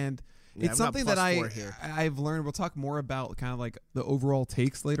 30, and it's something that I've learned. We'll talk more about kind of like the overall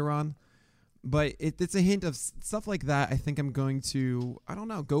takes later on. But it's a hint of stuff like that. I think I'm going to,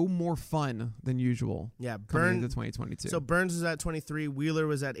 go more fun than usual. Yeah, coming into 2022. So Burns was at 23, Wheeler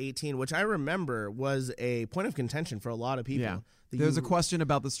was at 18, which I remember was a point of contention for a lot of people. Yeah, there was a question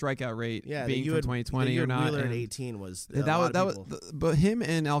about the strikeout rate being from 2020 or not. Wheeler at 18 was but him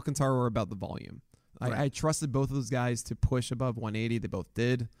and Alcantara were about the volume. Right. I trusted both of those guys to push above 180. They both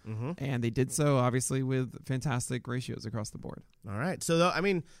did, and they did so obviously with fantastic ratios across the board. All right, so I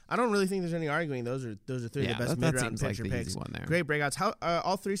don't really think there's any arguing. Those are 3 of the best mid-round pitcher picks. One there. Great breakouts. How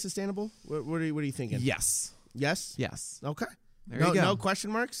all 3 sustainable? What are you thinking? Yes. Yes. Okay. There you go. No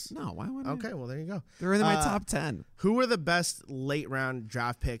question marks? No, why would Okay, well, there you go. They're in my top 10. Who were the best late round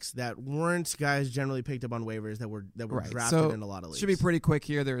draft picks that weren't guys generally picked up on waivers that were drafted in a lot of leagues? Should be pretty quick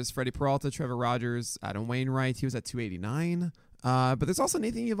here. There was Freddie Peralta, Trevor Rogers, Adam Wainwright. He was at 289. But there's also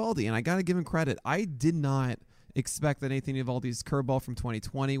Nathan Eovaldi, and I got to give him credit. I did not expect that Nathan Eovaldi's curveball from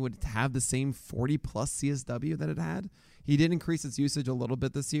 2020 would have the same 40-plus CSW that it had. He did increase its usage a little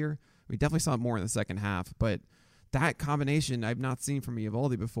bit this year. We definitely saw it more in the second half, but that combination I've not seen from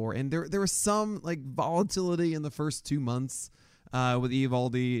Eovaldi before. And there was some like volatility in the first 2 months with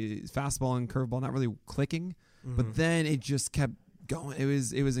Eovaldi, fastball and curveball not really clicking, but then it just kept going.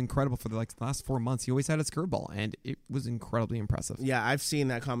 It was incredible for the last 4 months. He always had his curveball, and it was incredibly impressive. Yeah, I've seen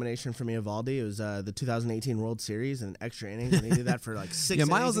that combination from Eovaldi. It was the 2018 World Series and extra innings, and he did that for like 6 innings.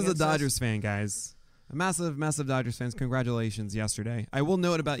 Yeah, Miles is a against us. Dodgers fan, guys. A massive Dodgers fans. Congratulations yesterday. I will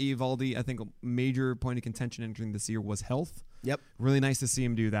note about Eovaldi, I think a major point of contention entering this year was health. Yep. Really nice to see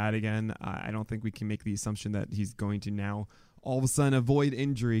him do that again. I don't think we can make the assumption that he's going to now all of a sudden avoid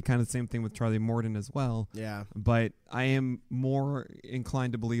injury. Kind of the same thing with Charlie Morton as well. Yeah. But I am more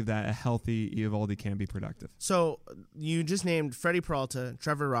inclined to believe that a healthy Eovaldi can be productive. So you just named Freddie Peralta,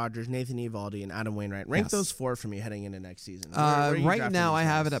 Trevor Rogers, Nathan Eovaldi, and Adam Wainwright. Rank Yes. those 4 for me heading into next season. Where are you Right drafting now, these I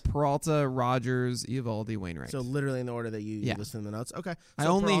have guys? it at Peralta, Rogers, Eovaldi, Wainwright. So literally in the order that you Yeah. listed in the notes. Okay. I So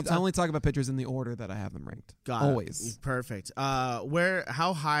only Peralta- talk about pitchers in the order that I have them ranked. Got it. Always. Perfect.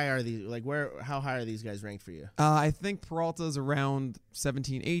 How high are these? How high are these guys ranked for you? I think Peralta's around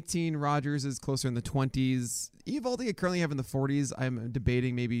 17, 18. Rogers is closer in the 20s. Eovaldi I currently have in the 40s. I'm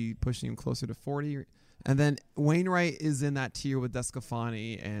debating maybe pushing him closer to 40. And then Wainwright is in that tier with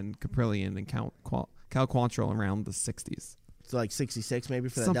Descafani and Caprillion and Cal Quantrill around the 60s. So like 66 maybe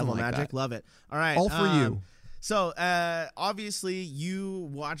for that Something Devil like Magic. that. Love it. All right. All for you. So obviously you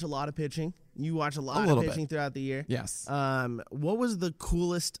watch a lot of pitching. You watch a lot of little pitching bit. throughout the year. Yes. What was the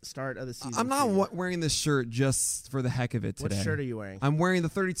coolest start of the season? I'm not for you? wearing this shirt just for the heck of it today. What shirt are you wearing? I'm wearing the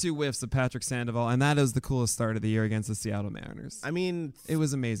 32 whiffs of Patrick Sandoval, and that is the coolest start of the year against the Seattle Mariners. I mean, It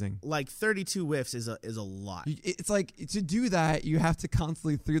was amazing. like 32 whiffs is a lot. It's like to do that, you have to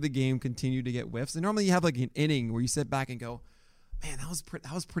constantly through the game continue to get whiffs. And normally you have like an inning where you sit back and go, man, that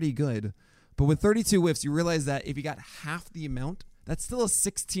was pretty good. But with 32 whiffs, you realize that if you got half the amount, that's still a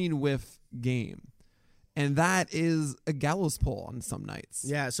 16 whiff game. And that is a gallows pull on some nights.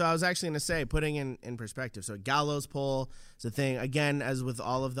 Yeah, so I was actually going to say, putting in perspective, so gallows pull is a thing. Again, as with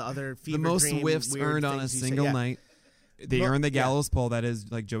all of the other fever The most dream, whiffs weird earned on a things you say. single Yeah. night. They Well, earn the yeah. gallows pull. That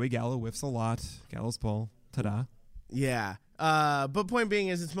is like Joey Gallo whiffs a lot. Gallows pull. Ta-da. Yeah. But point being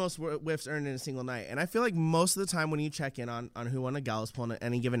is it's most whiffs earned in a single night. And I feel like most of the time when you check in on who won a gallows pull on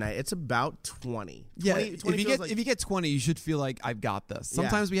any given night, it's about 20. Yeah, 20 if you feels like- if you get 20, you should feel like I've got this.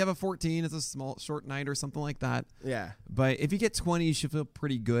 Sometimes we have a 14, it's a small short night or something like that. Yeah. But if you get 20, you should feel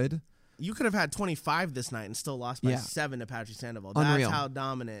pretty good. You could have had 25 this night and still lost by Yeah. 7 to Patrick Sandoval. Unreal. That's how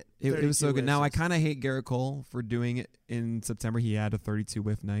dominant. It was so 32 good. Now I whiffs is. kind of hate Garrett Cole for doing it in September. He had a 32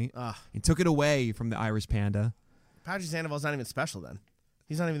 whiff night. Ugh. He took it away from the Irish Panda. Patrick Sandoval's not even special then.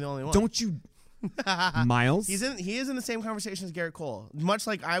 He's not even the only one. Don't you, Miles? He is in the same conversation as Garrett Cole, much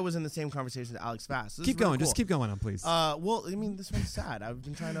like I was in the same conversation as Alex Fass. This keep is really going. cool. Just keep going on, please. Well, I mean, this one's sad. I've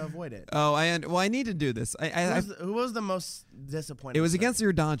been trying to avoid it. I need to do this. Who was the most disappointing? It was start? against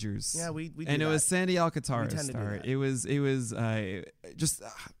your Dodgers. Yeah, we do and it that. was Sandy We Alcantara's tend to do start. that. It was it was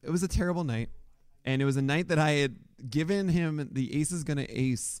a terrible night, and it was a night that I had given him the "Ace is gonna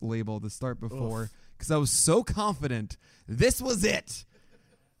ace" label to start before because I was so confident this was it.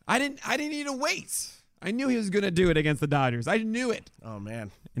 I didn't need to wait. I knew he was gonna do it against the Dodgers. I knew it, Oh man,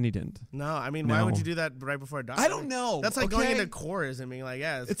 and he didn't. no. I mean, why No. would you do that right before a doctor? I don't know. That's like going okay? into chorus and being like,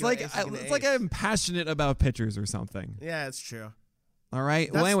 yeah, It's gonna like ace, gonna it's like ace. I'm passionate about pitchers or something. Yeah, it's true. All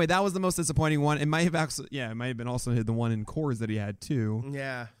right. Well, That's- anyway, that was the most disappointing one. It might have been also the one in cores that he had too.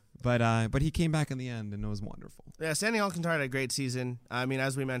 Yeah. But he came back in the end and it was wonderful. Yeah, Sandy Alcantara had a great season. I mean,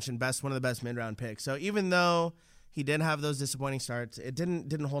 as we mentioned, one of the best mid-round picks. So even though he did have those disappointing starts, it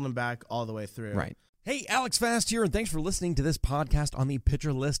didn't hold him back all the way through. Right. Hey, Alex Fast here, and thanks for listening to this podcast on the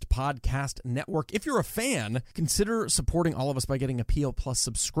Pitcher List Podcast Network. If you're a fan, consider supporting all of us by getting a PL Plus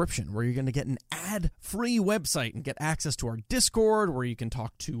subscription, where you're going to get an ad-free website and get access to our Discord, where you can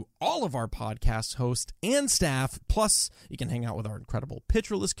talk to all of our podcast hosts and staff. Plus, you can hang out with our incredible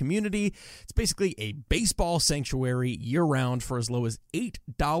Pitcher List community. It's basically a baseball sanctuary year-round for as low as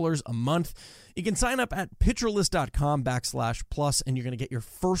 $8 a month. You can sign up at pitcherlist.com/plus, and you're going to get your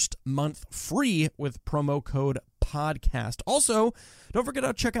first month free with promo code podcast. Also, don't forget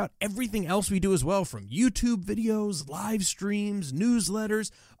to check out everything else we do as well, from YouTube videos, live streams,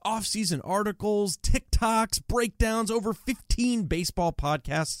 newsletters, off-season articles, TikToks, breakdowns, over 15 baseball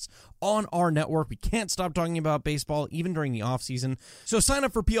podcasts on our network. We can't stop talking about baseball even during the off-season. So sign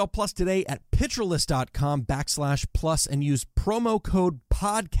up for PL Plus today at pitcherlist.com/plus and use promo code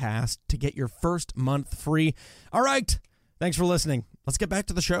podcast to get your first month free. All right. Thanks for listening. Let's get back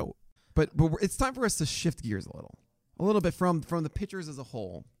to the show. But it's time for us to shift gears a little bit from the pitchers as a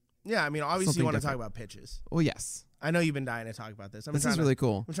whole. Yeah, I mean, obviously Something you want to different. talk about pitches. Well, yes. I know you've been dying to talk about this. This is really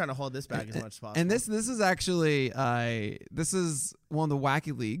cool. I'm trying to hold this back as much as possible. And this is actually this is one of the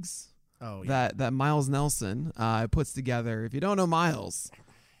wacky leagues that Miles Nelson puts together. If you don't know Miles,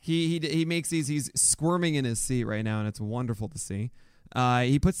 he makes these. He's squirming in his seat right now, and it's wonderful to see.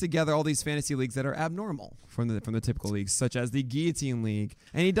 He puts together all these fantasy leagues that are abnormal from the typical leagues, such as the Guillotine League,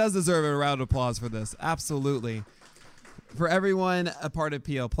 and he does deserve a round of applause for this. Absolutely. For everyone a part of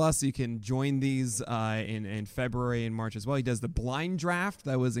PL Plus, you can join these in February and March as well. He does the blind draft.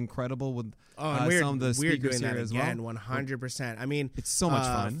 That was incredible with some of the speakers here as well. 100%. I mean, it's so much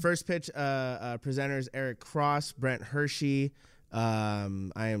fun. First pitch presenters Eric Cross, Brent Hershey. I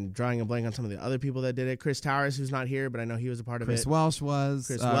am drawing a blank on some of the other people that did it. Chris Towers, who's not here, but I know he was a part of it. Chris Welsh was.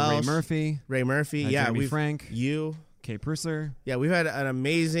 Chris Welsh. Ray Murphy. Yeah, Jeremy Frank. You. Kay Purser. Yeah, we've had an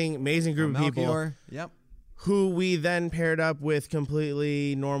amazing group of people. Yep. Who we then paired up with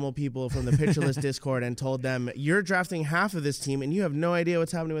completely normal people from the Pitcher List Discord and told them, you're drafting half of this team and you have no idea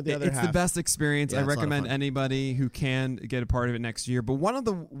what's happening with the other half. It's the best experience. Yeah, I recommend anybody who can get a part of it next year. But one of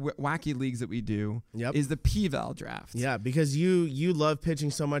the wacky leagues that we do is the P-Val draft. Yeah, because you love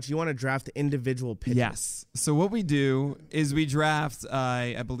pitching so much, you want to draft the individual pitches. Yes. So what we do is we draft,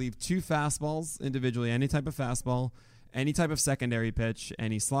 I believe, 2 fastballs individually, any type of fastball, any type of secondary pitch,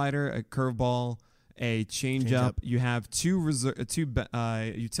 any slider, a curveball, a changeup. You have two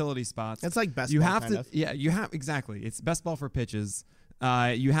utility spots. It's like best you ball, have kind to, of. Yeah, you have exactly. It's best ball for pitches.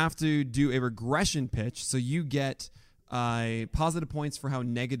 You have to do a regression pitch, so you get positive points for how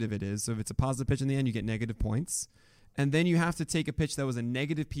negative it is. So if it's a positive pitch in the end, you get negative points. And then you have to take a pitch that was a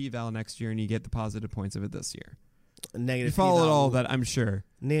negative P-Val next year, and you get the positive points of it this year. Negative. You followed P-Val, all of that, I'm sure.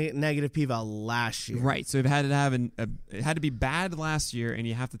 Negative P-Val last year. Right. So it had to have it had to be bad last year, and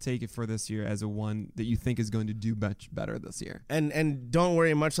you have to take it for this year as a one that you think is going to do much better this year. And don't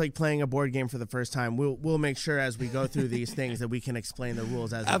worry, much like playing a board game for the first time, we'll make sure as we go through these things that we can explain the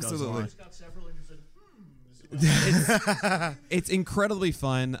rules as it goes along. It's incredibly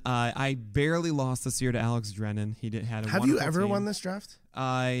fun. I barely lost this year to Alex Drennan. He had a Have you ever won this draft?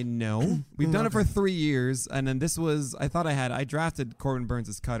 No. We've done it for 3 years, and then this was I drafted Corbin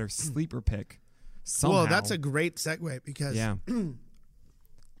Burns' cutter sleeper pick. Somehow. Well, that's a great segue because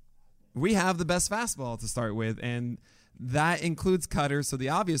we have the best fastball to start with, and that includes cutters. So the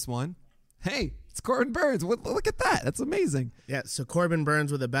obvious one, hey, it's Corbin Burns. Look at that. That's amazing. Yeah, so Corbin Burns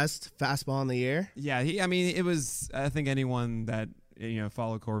with the best fastball in the year. Yeah, it was, I think anyone that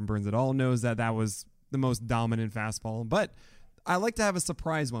followed Corbin Burns at all knows that was the most dominant fastball. But I like to have a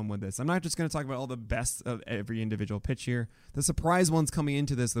surprise one with this. I'm not just going to talk about all the best of every individual pitch here. The surprise ones coming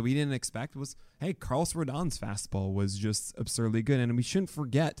into this that we didn't expect was, hey, Carlos Rodon's fastball was just absurdly good. And we shouldn't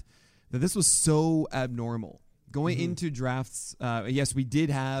forget that this was so abnormal. Going into drafts, yes, we did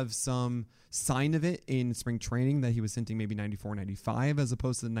have some sign of it in spring training that he was hinting maybe 94, 95 as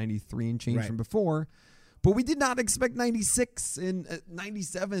opposed to the 93 and change from before. But we did not expect 96 and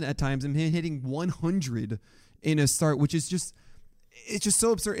 97 at times and him hitting 100 in a start, which is just, it's just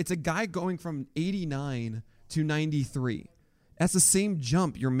so absurd. It's a guy going from 89 to 93. That's the same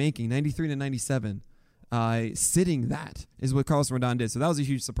jump you're making, 93 to 97. Sitting that is what Carlos Rodon did. So that was a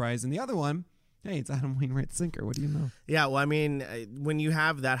huge surprise. And the other one, hey, it's Adam Wainwright's sinker. What do you know? Yeah, well, I mean, when you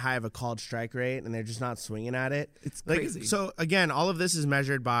have that high of a called strike rate and they're just not swinging at it, it's crazy. So again, all of this is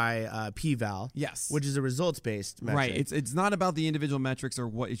measured by P-Val, yes, which is a results-based metric. Right. It's not about the individual metrics or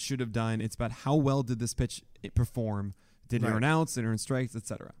what it should have done. It's about how well did this pitch perform? Did it earn outs? Did it earn strikes?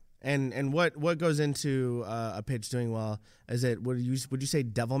 Etc. And what goes into a pitch doing well? Is it would you say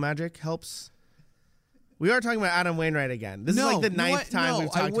devil magic helps? We are talking about Adam Wainwright again. This is like the ninth time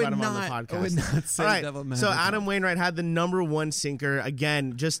we've talked about him on the podcast. I would not say devil magic. So Adam Wainwright had the #1 sinker.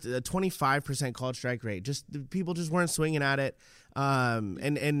 Again, just a 25% called strike rate. Just people just weren't swinging at it, and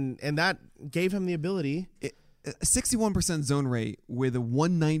that gave him the ability. 61% zone rate with a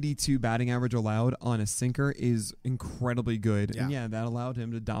 192 batting average allowed on a sinker is incredibly good. Yeah. And that allowed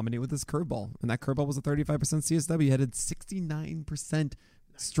him to dominate with his curveball. And that curveball was a 35% CSW. He had a 69%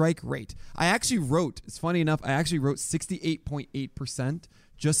 strike rate. It's funny enough, I actually wrote 68.8%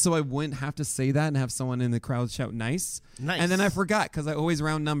 just so I wouldn't have to say that and have someone in the crowd shout nice. And then I forgot because I always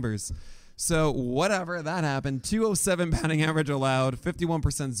round numbers. So whatever, that happened. 207 batting average allowed,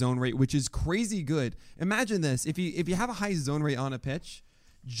 51% zone rate, which is crazy good. Imagine this. If you have a high zone rate on a pitch,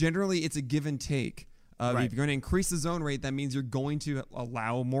 generally it's a give and take. If you're going to increase the zone rate, that means you're going to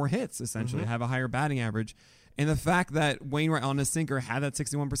allow more hits, essentially, have a higher batting average. And the fact that Wainwright on a sinker had that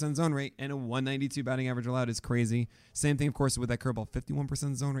 61% zone rate and a 192 batting average allowed is crazy. Same thing, of course, with that curveball.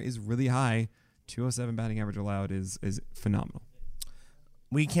 51% zone rate is really high. 207 batting average allowed is phenomenal.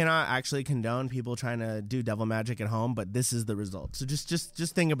 We cannot actually condone people trying to do devil magic at home, but this is the result. So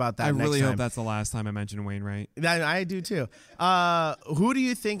just think about that. I next really time. hope that's the last time I mention Wainwright. I do too. Who do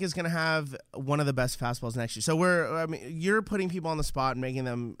you think is going to have one of the best fastballs next year? So you're putting people on the spot and making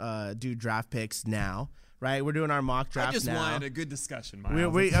them do draft picks now, right? We're doing our mock drafts I just now. wanted a good discussion,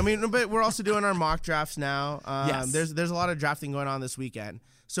 Miles. But we're also doing our mock drafts now. Yes. There's a lot of drafting going on this weekend.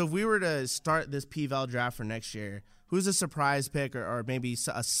 So if we were to start this PVAL draft for next year, who's a surprise pick or maybe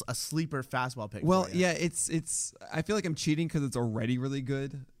a sleeper fastball pick? Well, yeah, it's. I feel like I'm cheating because it's already really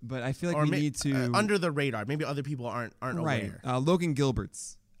good, but I feel like we need to under the radar. Maybe other people aren't right. aware. Logan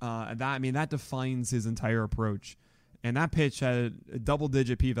Gilbert's. That defines his entire approach, and that pitch had a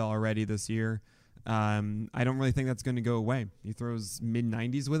double-digit PVAL already this year. I don't really think that's going to go away. He throws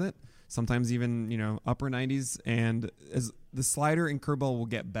mid-90s with it, sometimes even upper 90s, and as the slider and curveball will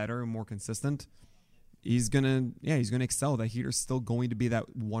get better and more consistent, he's gonna excel. That heater's still going to be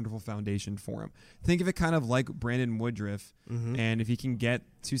that wonderful foundation for him. Think of it kind of like Brandon Woodruff, and if he can get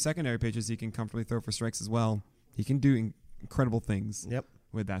 2 secondary pitches, he can comfortably throw for strikes as well. He can do incredible things. Yep.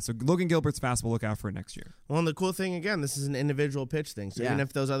 With that. So Logan Gilbert's fastball, look out for it next year. Well, and the cool thing, again, this is an individual pitch thing. So even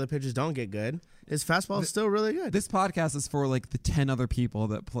if those other pitches don't get good, his fastball is still really good. This podcast is for like the 10 other people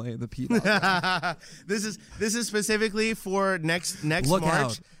that play the PVAL. This is specifically for next Look March.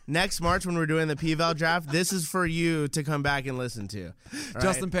 out. Next March when we're doing the PVAL draft, this is for you to come back and listen to. All right?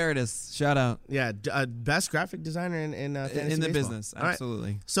 Justin Paradis, shout out. Yeah, best graphic designer in fantasy in the baseball. business, All right.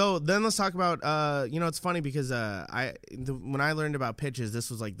 absolutely. So then let's talk about it's funny because when I learned about pitches, this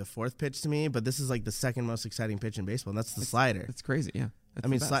was like the fourth pitch to me, but this is like the second most exciting pitch in baseball, and that's the slider. It's crazy, yeah.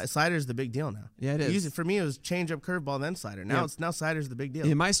 That's Slider's the big deal now. Yeah, it is. For me, it was change up, curveball, then slider. Now slider's the big deal.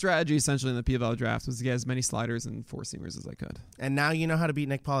 Yeah, my strategy essentially in the PVAL draft was to get as many sliders and four seamers as I could. And now you know how to beat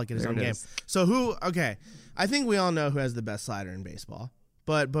Nick Pollock at his own game. So I think we all know who has the best slider in baseball.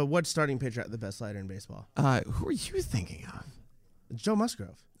 But what starting pitcher had the best slider in baseball? Who are you thinking of? Joe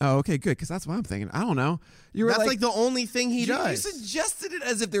Musgrove. Oh, okay, good, because that's what I'm thinking. I don't know. That's like the only thing he does. You suggested it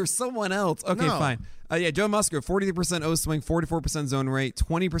as if there's someone else. Okay, No. fine. Joe Musgrove, 43% O swing, 44% zone rate,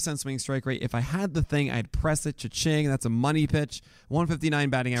 20% swing strike rate. If I had the thing, I'd press it. Cha-ching. That's a money pitch. 159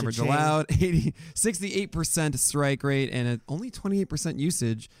 batting average Cha-ching. allowed, 68% strike rate, and only 28%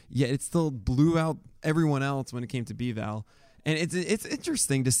 usage, yet it still blew out everyone else when it came to BVAL. And it's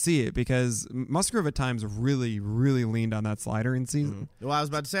interesting to see it because Musgrove at times really, really leaned on that slider in season. Well, I was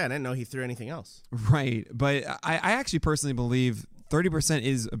about to say, I didn't know he threw anything else. Right. But I actually personally believe 30%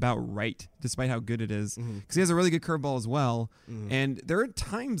 is about right, despite how good it is. Because he has a really good curveball as well. And there are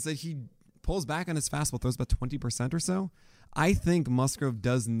times that he pulls back on his fastball, throws about 20% or so. I think Musgrove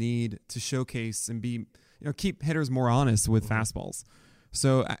does need to showcase and be, keep hitters more honest with fastballs.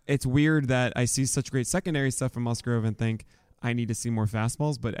 So it's weird that I see such great secondary stuff from Musgrove and think, I need to see more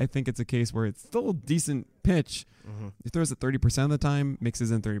fastballs, but I think it's a case where it's still a decent pitch. He throws it 30% of the time, mixes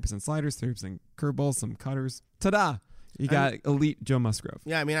in 30% sliders, 30% curveballs, some cutters. Ta-da! You got elite Joe Musgrove.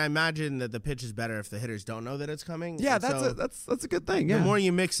 Yeah, I mean, I imagine that the pitch is better if the hitters don't know that it's coming. Yeah, And that's a good thing. Yeah. The more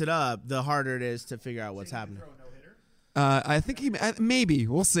you mix it up, the harder it is to figure out what's happening. I think maybe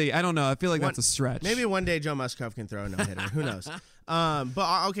we'll see. I don't know. I feel like that's a stretch. Maybe one day Joe Musgrove can throw a no-hitter. Who knows?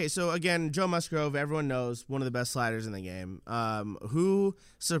 Okay, so again, Joe Musgrove, everyone knows, one of the best sliders in the game. Who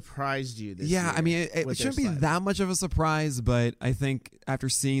surprised you this year? Yeah, I mean, it shouldn't be that much of a surprise, but I think after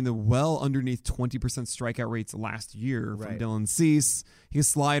seeing the well underneath 20% strikeout rates last year from Dylan Cease, his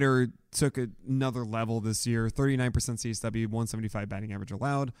slider took another level this year, 39% CSW, 175 batting average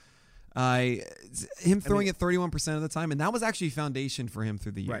allowed. Him throwing it 31% of the time, and that was actually foundation for him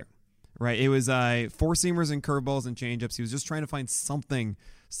through the year. Right. It was four seamers and curveballs and changeups. He was just trying to find something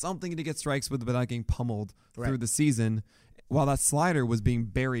to get strikes with without getting pummeled through the season, while that slider was being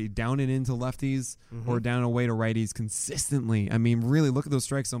buried down and into lefties or down and away to righties consistently. I mean, really look at those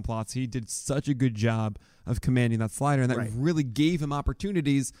strike zone plots. He did such a good job of commanding that slider, and that really gave him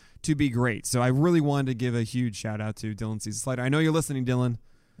opportunities to be great. So I really wanted to give a huge shout out to Dylan Cease's slider. I know you're listening, Dylan.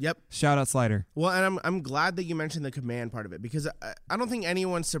 Yep. Shout out slider. Well, and I'm glad that you mentioned the command part of it because I don't think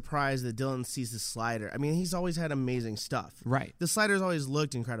anyone's surprised that Dylan sees the slider. I mean, he's always had amazing stuff. Right. The slider's always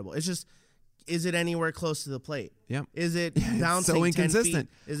looked incredible. It's just, is it anywhere close to the plate? Yep. Is it bouncing so 10 inconsistent?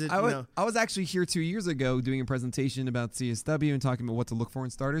 feet? Is it? I was actually here 2 years ago doing a presentation about CSW and talking about what to look for in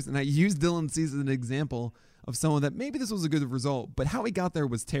starters, and I used Dylan Cease as an example of someone that maybe this was a good result, but how he got there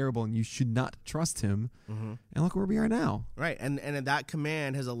was terrible, and you should not trust him. And look where we are now. Right, and that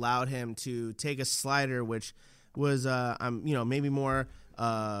command has allowed him to take a slider, which was maybe more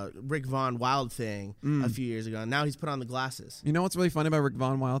Rick Vaughn Wild thing a few years ago. And now he's put on the glasses. You know what's really funny about Rick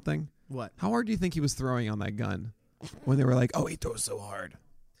Vaughn Wild thing? What? How hard do you think he was throwing on that gun? when they were like, "Oh, he throws so hard."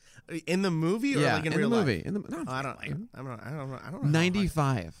 In the movie, or Yeah, like in in real the life? movie. In the no, I don't know. I don't know. how hard-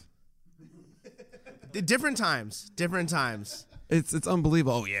 95. Different times. Different times. It's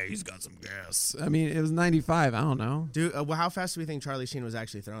unbelievable. Oh yeah, he's got some gas. I mean, it was 95. I don't know. Dude, well, how fast do we think Charlie Sheen was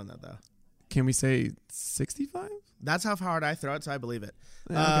actually throwing that though? Can we say 65? That's how hard I throw it, so I believe it.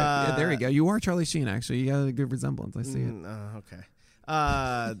 Yeah, okay. Yeah, there you go. You are Charlie Sheen, actually. You got a good resemblance. I see it. Okay.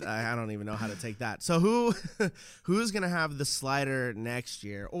 I don't even know how to take that. So who's gonna have the slider next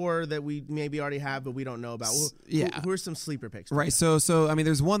year, or that we maybe already have but we don't know about? Who are some sleeper picks? Right. So I mean,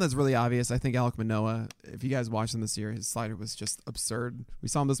 there's one that's really obvious. I think Alek Manoah. If you guys watched him this year, his slider was just absurd. We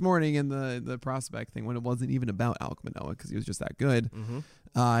saw him this morning in the prospect thing when it wasn't even about Alek Manoah because he was just that good.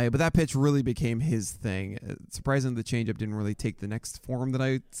 But that pitch really became his thing. Surprisingly, the changeup didn't really take the next form that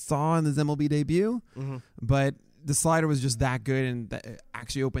I saw in his MLB debut. But the slider was just that good, and that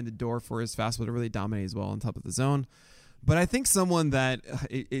actually opened the door for his fastball to really dominate as well on top of the zone. But I think someone that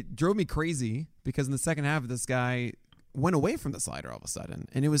it drove me crazy because in the second half, this guy went away from the slider all of a sudden,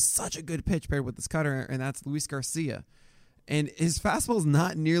 and it was such a good pitch paired with this cutter, and that's Luis Garcia. And his fastball is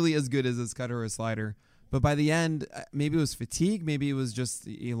not nearly as good as his cutter or his slider. But by the end, maybe it was fatigue, maybe it was just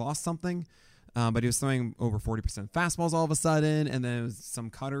he lost something. But he was throwing over 40% fastballs all of a sudden, and then it was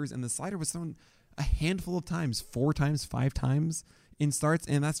some cutters, and the slider was thrown a handful of times, 4 times, 5 times in starts,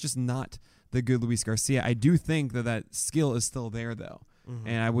 and that's just not the good Luis Garcia. I do think that skill is still there, though,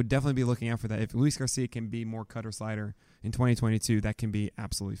 and I would definitely be looking out for that. If Luis Garcia can be more cutter slider in 2022, that can be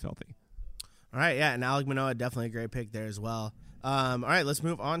absolutely filthy. All right, yeah, and Alek Manoah, definitely a great pick there as well. All right, let's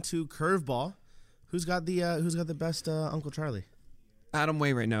move on to curveball. Who's got the best Uncle Charlie? Adam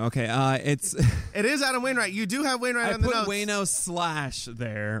Wainwright. No, okay. It is Adam Wainwright. You do have Wainwright on the notes. I put Waino /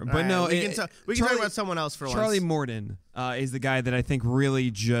 there, but right, no. We can talk about someone else for Charlie once. Morden is the guy that I think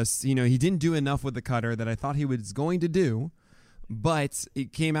really just he didn't do enough with the cutter that I thought he was going to do, but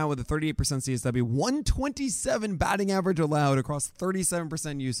it came out with a 38% CSW, 127 batting average allowed across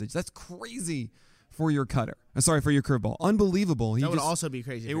 37% usage. That's crazy for your cutter. For your curveball. Unbelievable. That would also be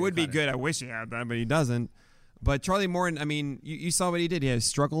crazy. It would be good. I wish he had that, but he doesn't. But Charlie Morton, I mean, you saw what he did. He had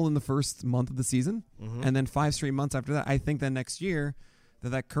struggled in the first month of the season, and then 5 straight months after that. I think that next year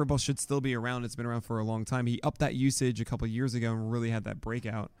that curveball should still be around. It's been around for a long time. He upped that usage a couple of years ago and really had that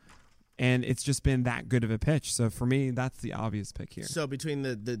breakout. And it's just been that good of a pitch. So for me, that's the obvious pick here. So between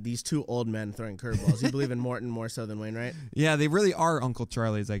these two old men throwing curveballs, you believe in Morton more so than Wainwright? Yeah, they really are Uncle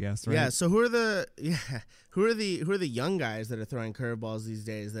Charlies, I guess, right? Yeah. So who are the young guys that are throwing curveballs these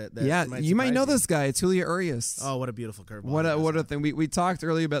days? You might know this guy. It's Julio Urias. Oh, what a beautiful curveball! What a thing. We talked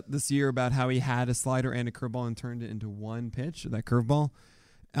earlier about this year about how he had a slider and a curveball and turned it into one pitch. That curveball,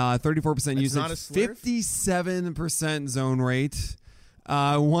 34% usage, 57% zone rate.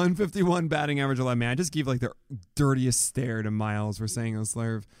 151 batting average allowed. Man, I just gave like the dirtiest stare to Miles for saying on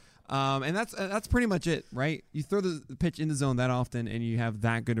Slurve. And that's pretty much it, right? You throw the pitch in the zone that often and you have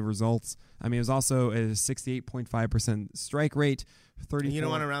that good of results. I mean, it was also a 68.5% strike rate. 34. You don't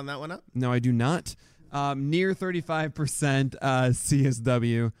want to round that one up? No, I do not. Near 35%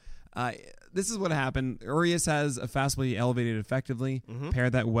 CSW. This is what happened. Urias has a fastball he elevated effectively,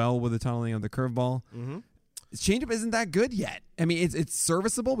 paired that well with the tunneling of the curveball. His changeup isn't that good yet. I mean, it's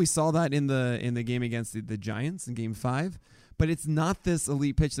serviceable. We saw that in the game against the Giants in Game 5, but it's not this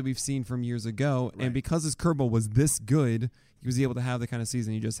elite pitch that we've seen from years ago. Right. And because his curveball was this good, he was able to have the kind of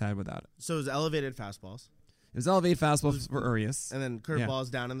season he just had without it. So it was elevated fastballs. It was elevated fastballs for Urias. And then curveballs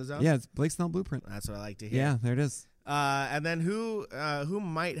down in the zone? Yeah, it's Blake Snell blueprint. That's what I like to hear. Yeah, there it is. And then who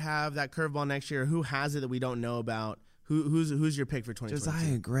might have that curveball next year? Who has it that we don't know about? Who's your pick for 2022?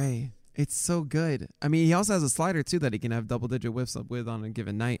 Josiah Gray. It's so good. I mean, he also has a slider, too, that he can have double-digit whiffs up with on a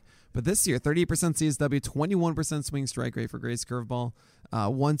given night. But this year, 38% CSW, 21% swing strike rate for Gray's curveball,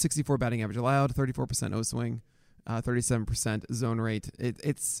 164 batting average allowed, 34% O-swing, 37% zone rate.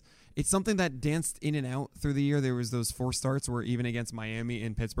 It's something that danced in and out through the year. There was those 4 starts where even against Miami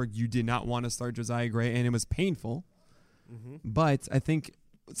and Pittsburgh, you did not want to start Josiah Gray, and it was painful. But I think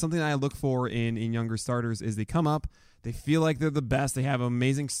something that I look for in younger starters is they come up, they feel like they're the best. They have an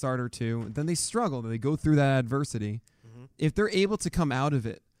amazing starter, too. Then they struggle. They go through that adversity. If they're able to come out of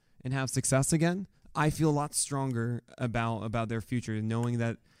it and have success again, I feel a lot stronger about their future, knowing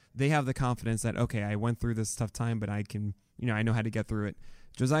that they have the confidence that, okay, I went through this tough time, but I can, I know how to get through it.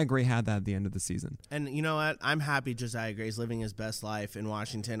 Josiah Gray had that at the end of the season. And you know what? I'm happy Josiah Gray's living his best life in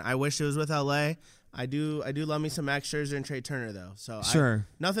Washington. I wish it was with LA. I do love me some Max Scherzer and Trey Turner, though. So sure.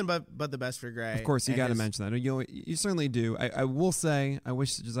 Nothing but the best for Gray. Of course, you got to mention that. You certainly do. I will say I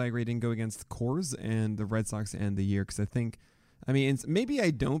wish Josiah Gray didn't go against the Coors and the Red Sox to end the year because I think I mean, maybe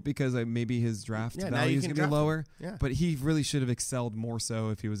I don't because maybe his draft value is going to be lower. Yeah. But he really should have excelled more so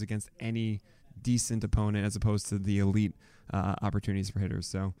if he was against any decent opponent as opposed to the elite opportunities for hitters.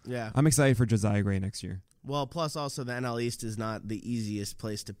 So yeah, I'm excited for Josiah Gray next year. Well, plus also the NL East is not the easiest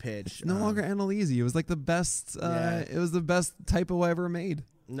place to pitch. It's no longer NL Easy. It was like the best. It was the best typo ever made.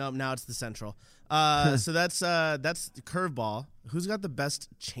 Nope, now it's the Central. So that's the curveball. Who's got the best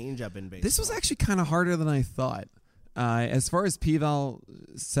changeup in baseball? This was actually kind of harder than I thought. As far as P-Val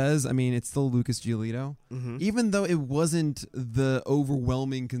says, I mean, it's still Lucas Giolito, even though it wasn't the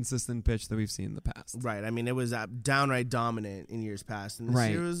overwhelming consistent pitch that we've seen in the past. Right. I mean, it was downright dominant in years past, and this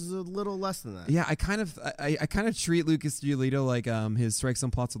year was a little less than that. Yeah, I kind of treat Lucas Giolito like his strike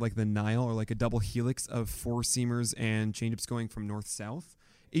zone plots are like the Nile or like a double helix of four seamers and changeups going from north south.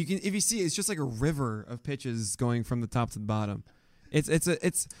 If you see, it's just like a river of pitches going from the top to the bottom.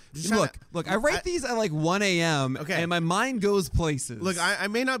 Look. I write these at like 1 a.m. Okay. And my mind goes places. Look, I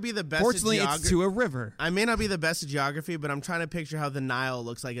may not be the best. Fortunately, it's to a river. I may not be the best at geography, but I'm trying to picture how the Nile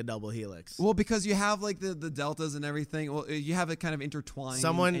looks like a double helix. Well, because you have like the deltas and everything. Well, you have it kind of intertwined.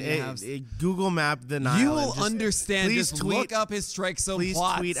 Someone Google map the Nile. You will understand. Just look up his strike zone please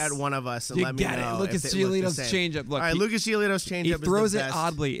plots. Tweet at one of us and you let me get know. It. Lucas Giolito's changeup. Look, all right, Lucas Giolito's changeup. He throws is the it best.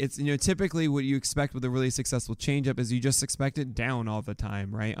 oddly. It's typically what you expect with a really successful changeup is you just expect it down all the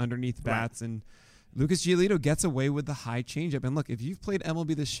time, right? Underneath bats, and Lucas Giolito gets away with the high changeup. And look, if you've played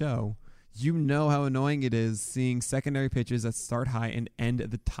MLB The Show, you know how annoying it is seeing secondary pitches that start high and end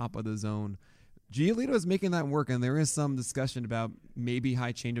at the top of the zone. Giolito is making that work, and there is some discussion about maybe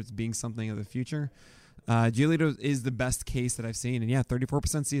high changeups being something of the future. Giolito is the best case that I've seen, and 34%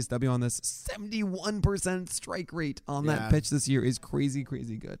 CSW on this, 71% strike rate on that pitch this year is crazy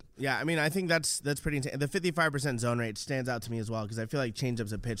good. Yeah, I mean, I think that's pretty intense. The 55% zone rate stands out to me as well because I feel like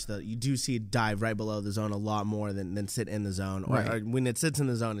changeup's a pitch that you do see dive right below the zone a lot more than sit in the zone. Or when it sits in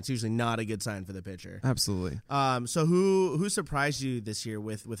the zone, it's usually not a good sign for the pitcher. Absolutely. So who surprised you this year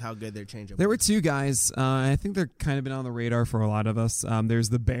with how good their changeup was? There were two guys. I think they're kind of been on the radar for a lot of us. There's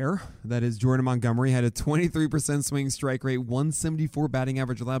the Bear, that is Jordan Montgomery, had a 23% swing strike rate, 174 batting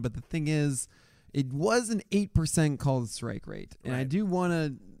average allowed. But the thing is, it was an 8% called strike rate. And I do want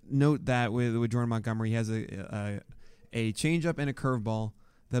to note that with Jordan Montgomery, he has a changeup and a curveball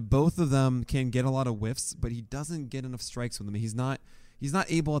that both of them can get a lot of whiffs, but he doesn't get enough strikes with them. He's not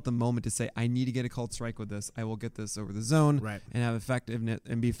able at the moment to say, I need to get a called strike with this. I will get this over the zone and have effectiveness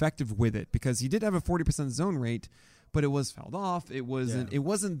and be effective with it, because he did have a 40% zone rate, but it was fouled off. It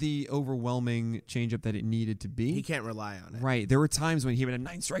wasn't the overwhelming changeup that it needed to be. He can't rely on it. Right. There were times when he would have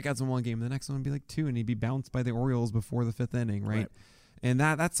 9 strikeouts in one game, and the next one would be like 2, and he'd be bounced by the Orioles before the 5th inning, right? And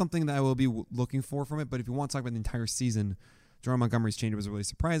that's something that I will be looking for from it. But if you want to talk about the entire season, Jordan Montgomery's changeup was really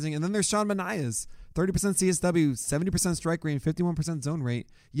surprising. And then there's Sean Manaea's 30% CSW, 70% strike rate, and 51% zone rate.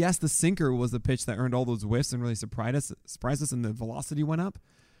 Yes, the sinker was the pitch that earned all those whiffs and really surprised us, and the velocity went up.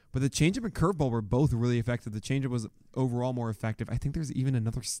 But the changeup and curveball were both really effective. The changeup was overall more effective. I think there's even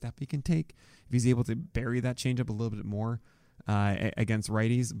another step he can take if he's able to bury that changeup a little bit more against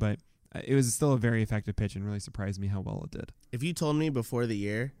righties. But it was still a very effective pitch and really surprised me how well it did. If you told me before the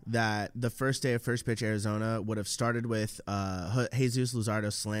year that the first day of First Pitch Arizona would have started with Jesus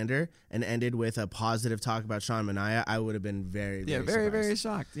Luzardo slander and ended with a positive talk about Sean Manaea, I would have been very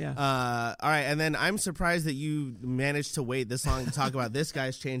shocked. Yeah. All right, and then I'm surprised that you managed to wait this long to talk about this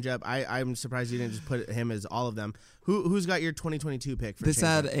guy's changeup. I'm surprised you didn't just put him as all of them. Who's got your 2022 pick for this? Changeup?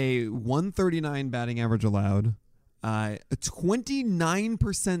 Had a 139 batting average allowed. A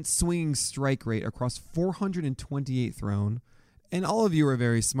 29% swinging strike rate across 428 thrown. And all of you are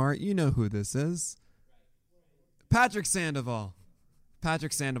very smart. You know who this is. Patrick Sandoval.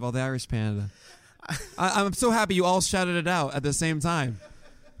 Patrick Sandoval, the Irish Panda. I'm so happy you all shouted it out at the same time.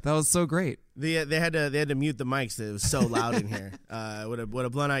 That was so great. They had to mute the mics. It was so loud in here. Would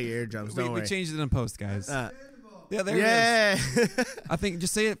have blown out your eardrums. Don't worry. We changed it in post, guys. Yeah, there it is. I think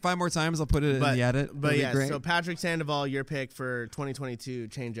just say it 5 more times. I'll put it in the edit. But yeah, so Patrick Sandoval, your pick for 2022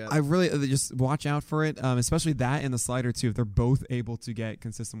 changeup. I really just watch out for it, especially that and the slider too. If they're both able to get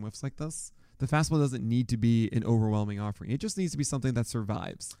consistent whiffs like this, the fastball doesn't need to be an overwhelming offering. It just needs to be something that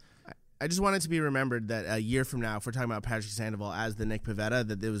survives. I just want it to be remembered that a year from now, if we're talking about Patrick Sandoval as the Nick Pivetta,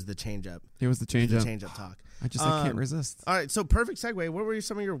 that it was the changeup. It was the changeup. Changeup talk. I can't resist. All right, so perfect segue. What were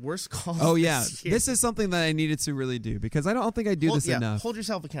some of your worst calls? Oh yeah, this is something that I needed to really do because I don't think I do this enough. Hold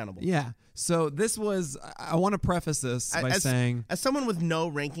yourself accountable. Yeah. So this was. I want to preface this by saying, as someone with no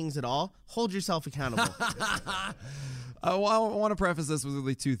rankings at all, hold yourself accountable. I want to preface this with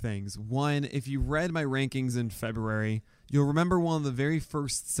really 2 things. One, if you read my rankings in February, you'll remember one of the very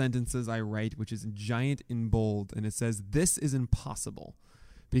first sentences I write, which is giant in bold, and it says, "This is impossible,"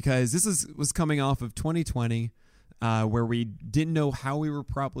 because was coming off of 2020, where we didn't know how we were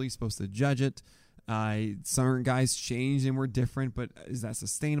properly supposed to judge it. Certain guys changed and were different, but is that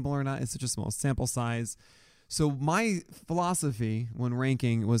sustainable or not? It's such a small sample size. So my philosophy when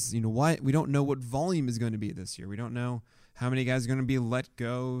ranking was, we don't know what volume is going to be this year. We don't know how many guys are going to be let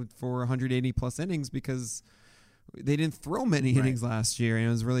go for 180 plus innings because they didn't throw many innings last year, and it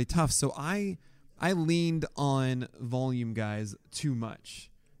was really tough. So I leaned on volume guys too much.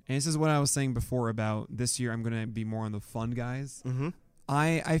 And this is what I was saying before about this year I'm going to be more on the fun guys. Mm-hmm.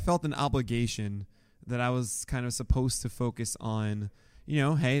 I felt an obligation that I was kind of supposed to focus on,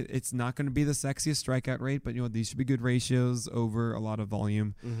 hey, it's not going to be the sexiest strikeout rate, but these should be good ratios over a lot of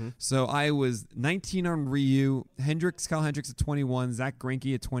volume. Mm-hmm. So I was 19 on Ryu, Kyle Hendricks at 21, Zach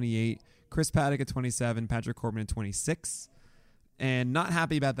Greinke at 28, Chris Paddock at 27, Patrick Corbin at 26, and not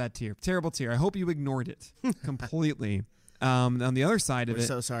happy about that tier. Terrible tier. I hope you ignored it completely. On the other side of We're it,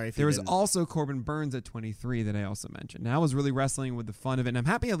 so sorry if there you was didn't. also Corbin Burns at 23 that I also mentioned. Now I was really wrestling with the fun of it, and I'm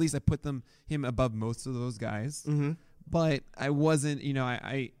happy at least I put him above most of those guys. Mm-hmm. But I wasn't,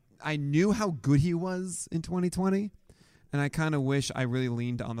 I knew how good he was in 2020, and I kind of wish I really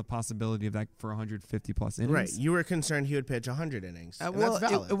leaned on the possibility of that for 150 plus innings. Right. You were concerned he would pitch 100 innings. And Well,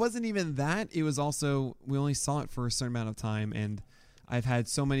 that's valid. it wasn't even that. It was also, we only saw it for a certain amount of time, and I've had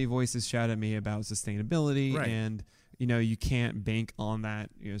so many voices shout at me about sustainability, Right. and you can't bank on that.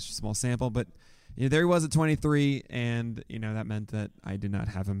 It's just a small sample, but there he was at 23, and that meant that I did not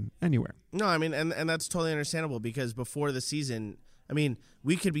have him anywhere. No, I mean, and that's totally understandable because before the season, I mean,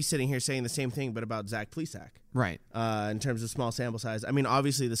 we could be sitting here saying the same thing, but about Zach Plesac. Right. In terms of small sample size. I mean,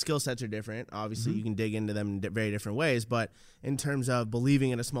 obviously the skill sets are different. Obviously you can dig into them in very different ways, but in terms of believing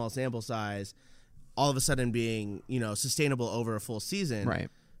in a small sample size, all of a sudden being, sustainable over a full season. Right.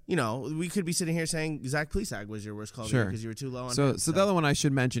 We could be sitting here saying Zach Plesac was your worst call Sure. because you were too low on So him. the other one I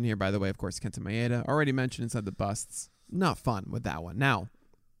should mention here, by the way, of course, Kenta Maeda. Already mentioned inside the busts. Not fun with that one. Now,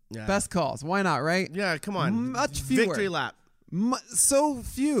 Yeah. best calls. Why not, right? Yeah, come on. Much fewer. Victory lap. So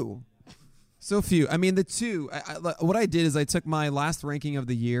few. So few. I mean, the two. What I did is I took my last ranking of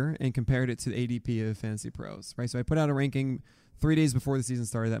the year and compared it to the ADP of Fantasy Pros. Right. So I put out a ranking 3 days before the season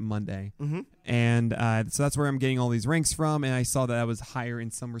started that Monday, and so that's where I'm getting all these ranks from. And I saw that I was higher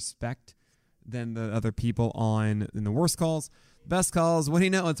in some respect than the other people in the worst calls. Best calls. What do you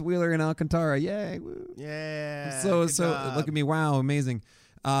know? It's Wheeler and Alcantara. Yay! Woo. Yeah. So good job. look at me. Wow, amazing.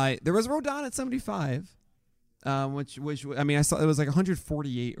 There was Rodon at 75. Which I mean, I saw it was like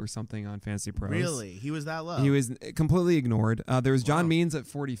 148 or something on Fantasy Pros. Really? He was that low? He was completely ignored. There was John Means at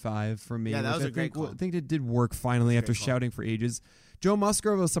 45 for me. Yeah, that which was a great call. I think it did work finally after shouting for ages. Joe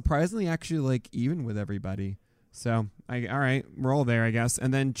Musgrove was surprisingly actually even with everybody. So, all right, we're all there, I guess.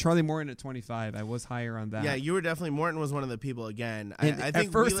 And then Charlie Morton at 25. I was higher on that. Yeah, you were definitely. Morton was one of the people again. And I think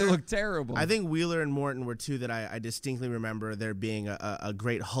at first Wheeler, it looked terrible. I think Wheeler and Morton were two that I distinctly remember there being a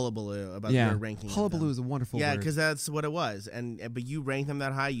great hullabaloo about their ranking. Hullabaloo is a wonderful word. because that's what it was. But you ranked them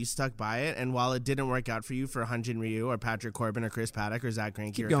that high, you stuck by it, and while it didn't work out for you for Hyun-Jin Ryu or Patrick Corbin or Chris Paddock or Zach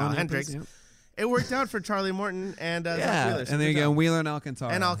Greinke or Kyle Hendricks, it worked out for Charlie Morton and Zach Wheeler. So and there you good go, job. Wheeler and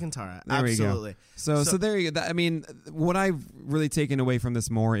Alcantara. And Alcantara, There absolutely. we go. So there you go. I mean, what I've really taken away from this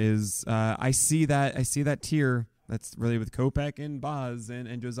more is I see that tier that's really with Kopech and Boz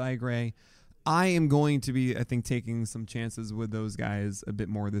and Josiah Gray. I am going to be, I think, taking some chances with those guys a bit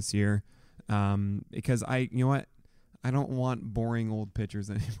more this year because you know what? I don't want boring old pitchers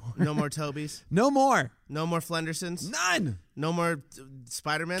anymore. No more Tobys. No more. No more Flendersons. None. No more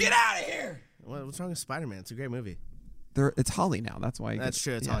Spider-Man. Get out of here. What's wrong with Spider-Man? It's a great movie. It's Holly now. That's why. That's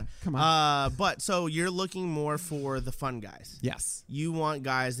true. It's Holly. Come on. But so you're looking more for the fun guys. Yes. You want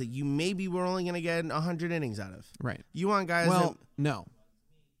guys that you maybe were only going to get 100 innings out of. Right. You want guys Well, that... no.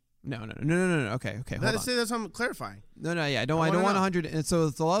 Okay, hold on. That's what I'm clarifying. No, yeah, I don't want 100. And so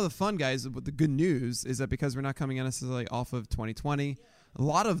it's a lot of the fun guys. But the good news is that because we're not coming necessarily off of 2020, a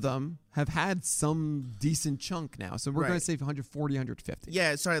lot of them have had some decent chunk now. So we're going to say 140, 150.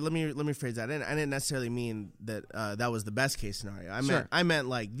 Yeah, sorry. Let me phrase that. I didn't necessarily mean that that was the best case scenario. Sure. I meant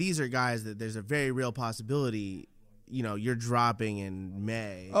like these are guys that there's a very real possibility. You're dropping in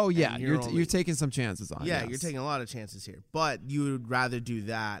May. Oh yeah, and you're taking some chances on. Yeah, yes. you're taking a lot of chances here, but you would rather do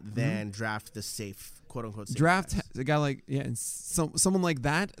that than draft the safe, quote unquote. Safe Draft guys. a guy like and someone like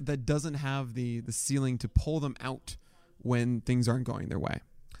that doesn't have the ceiling to pull them out when things aren't going their way.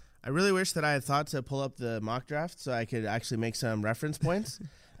 I really wish that I had thought to pull up the mock draft so I could actually make some reference points.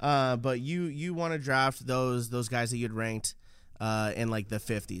 But you want to draft those guys that you'd ranked in like the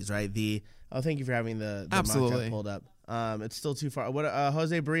 50s, right? Thank you for having the mock Absolutely. draft pulled up. It's still too far. What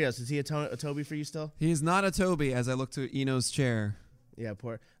Jose Barrios, is he a Toby for you still? He is not a Toby as I look to Eno's chair. Yeah,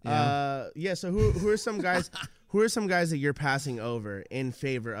 poor. Yeah. So who are some guys? Who are some guys that you're passing over in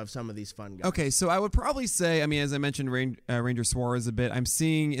favor of some of these fun guys? Okay, so I would probably say, I mean, as I mentioned, Ranger Suarez a bit. I'm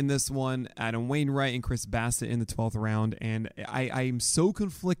seeing in this one Adam Wainwright and Chris Bassett in the 12th round, and I am so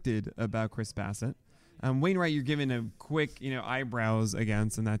conflicted about Chris Bassett. Wainwright, you're giving a quick, eyebrows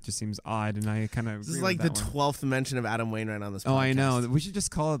against, and that just seems odd. And I kind of this is like the 12th mention of Adam Wainwright on this podcast. Oh, I know. We should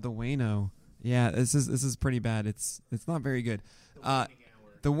just call it the Waino. Yeah, this is pretty bad. It's not very good.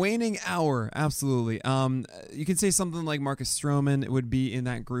 The waning hour, absolutely. You could say something like Marcus Stroman would be in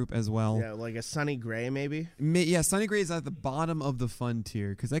that group as well. Yeah, like a Sonny Gray, maybe. Yeah, Sonny Gray is at the bottom of the fun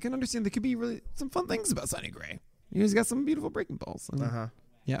tier because I can understand there could be really some fun things about Sonny Gray. He's got some beautiful breaking balls.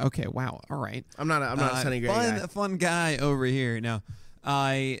 Yeah. Okay. Wow. All right. I'm not a Sonny Gray guy. Fun guy over here. Now,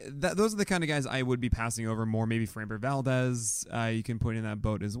 those are the kind of guys I would be passing over more. Maybe Framber Valdez. You can put in that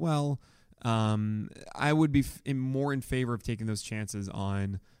boat as well. I would be more in favor of taking those chances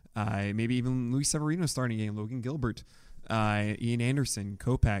on maybe even Luis Severino starting game, Logan Gilbert, Ian Anderson,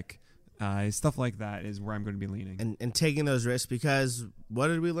 Kopech, stuff like that is where I'm going to be leaning. And taking those risks because what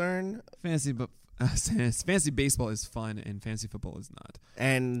did we learn? Fantasy baseball is fun and fantasy football is not.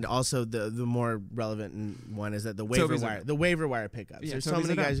 And also the more relevant one is that the waiver wire pickups. Yeah, there's so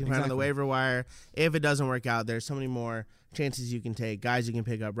many guys you can find on the waiver wire. If it doesn't work out, there's so many more chances you can take, guys you can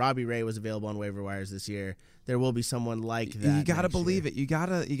pick up. Robbie Ray was available on waiver wires this year. There will be someone like that. You got to believe it. You got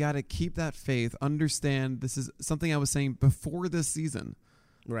to keep that faith. Understand this is something I was saying before this season.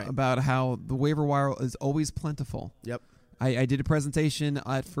 Right. About how the waiver wire is always plentiful. Yep. I did a presentation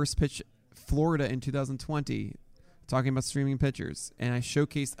at First Pitch Florida in 2020 talking about streaming pitchers, and I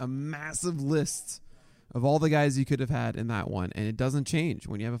showcased a massive list of all the guys you could have had in that one, and it doesn't change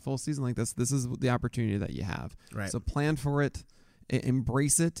when you have a full season like this. This is the opportunity that you have. Right. So plan for it,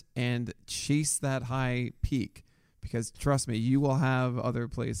 embrace it, and chase that high peak. Because trust me, you will have other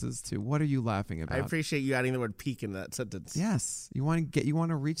places too. What are you laughing about? I appreciate you adding the word peak in that sentence. Yes, you want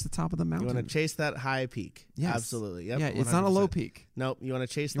to reach the top of the mountain. You want to chase that high peak. Yes, absolutely. Yep. Yeah, it's not a low peak. Nope. You want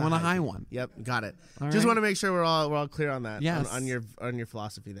to chase. You want a high one. Yep. Got it. All Just right. want to make sure we're all clear on that. Yes. On your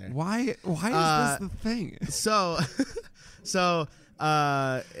philosophy there. Why is this the thing? So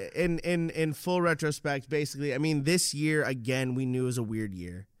in full retrospect, basically, I mean, this year again, we knew it was a weird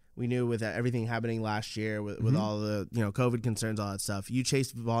year. We knew with everything happening last year with all the COVID concerns, all that stuff. You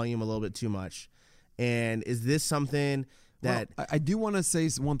chased volume a little bit too much, and is this something that I do want to say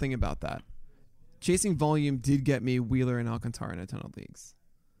one thing about that? Chasing volume did get me Wheeler and Alcantara in a ton of leagues.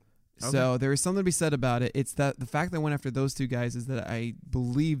 Okay. So there is something to be said about it. It's that the fact that I went after those two guys is that I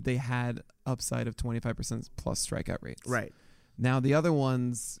believe they had upside of 25% plus strikeout rates. Right. Now the other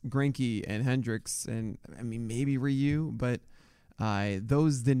ones, Greinke and Hendricks, and I mean maybe Ryu, but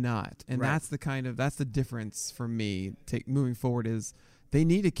those did not, and right. that's the difference for me. Moving forward is they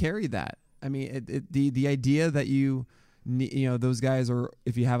need to carry that. I mean, the idea that those guys are,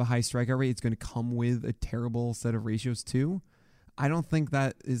 if you have a high strikeout rate, it's going to come with a terrible set of ratios too. I don't think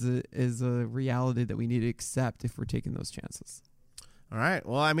that is a reality that we need to accept if we're taking those chances. All right.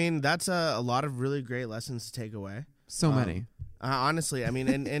 Well, I mean, that's a lot of really great lessons to take away. So many. Honestly, I mean,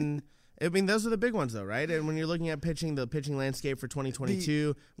 and I mean, those are the big ones, though, right? And when you're looking at the pitching landscape for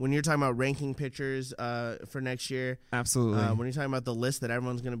 2022, when you're talking about ranking pitchers for next year, absolutely. When you're talking about the list that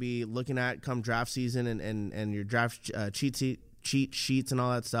everyone's going to be looking at come draft season and your draft cheat sheets and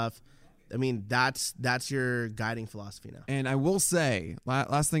all that stuff, I mean, that's your guiding philosophy now. And I will say,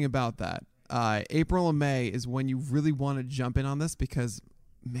 last thing about that, April and May is when you really want to jump in on this because,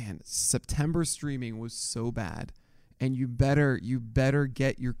 man, September streaming was so bad. And you better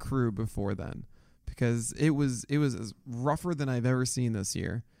get your crew before then, because it was as rougher than I've ever seen this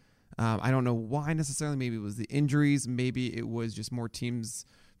year. I don't know why necessarily. Maybe it was the injuries. Maybe it was just more teams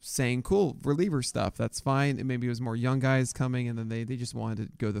saying, "Cool, reliever stuff. That's fine." And maybe it was more young guys coming, and then they just wanted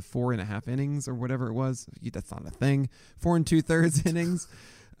to go the 4.5 innings or whatever it was. That's not a thing. 4 2/3 innings.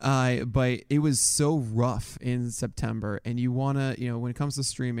 But it was so rough in September, and you wanna, when it comes to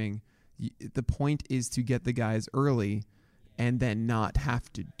streaming. The point is to get the guys early and then not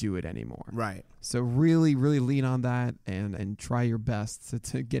have to do it anymore. Right. So really, really lean on that and try your best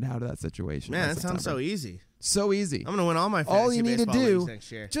to get out of that situation. Man, that sounds so easy. So easy. I'm going to win all my fantasy all you need to do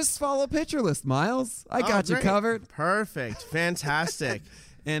next year. Just follow Pitcher List, Miles. I got you covered. Perfect. Fantastic.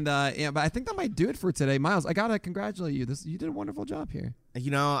 And but I think that might do it for today. Miles, I got to congratulate you. You did a wonderful job here.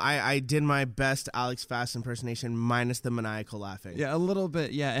 I did my best Alex Fast impersonation minus the maniacal laughing. Yeah, a little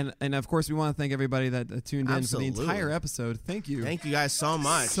bit. Yeah, and of course we want to thank everybody that tuned in for the Absolutely. entire episode. Thank you. Thank you guys so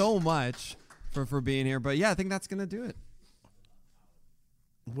much. So much. for being here. But yeah, I think that's gonna do it.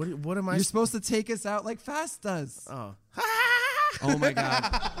 What am I? You're supposed to take us out like Fast does. Oh. Oh my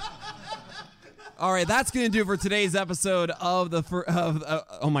God. All right, that's going to do it for today's episode of the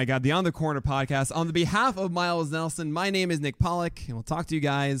the On the Corner podcast. On the behalf of Miles Nelson, my name is Nick Pollock, and we'll talk to you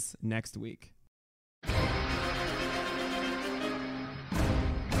guys next week.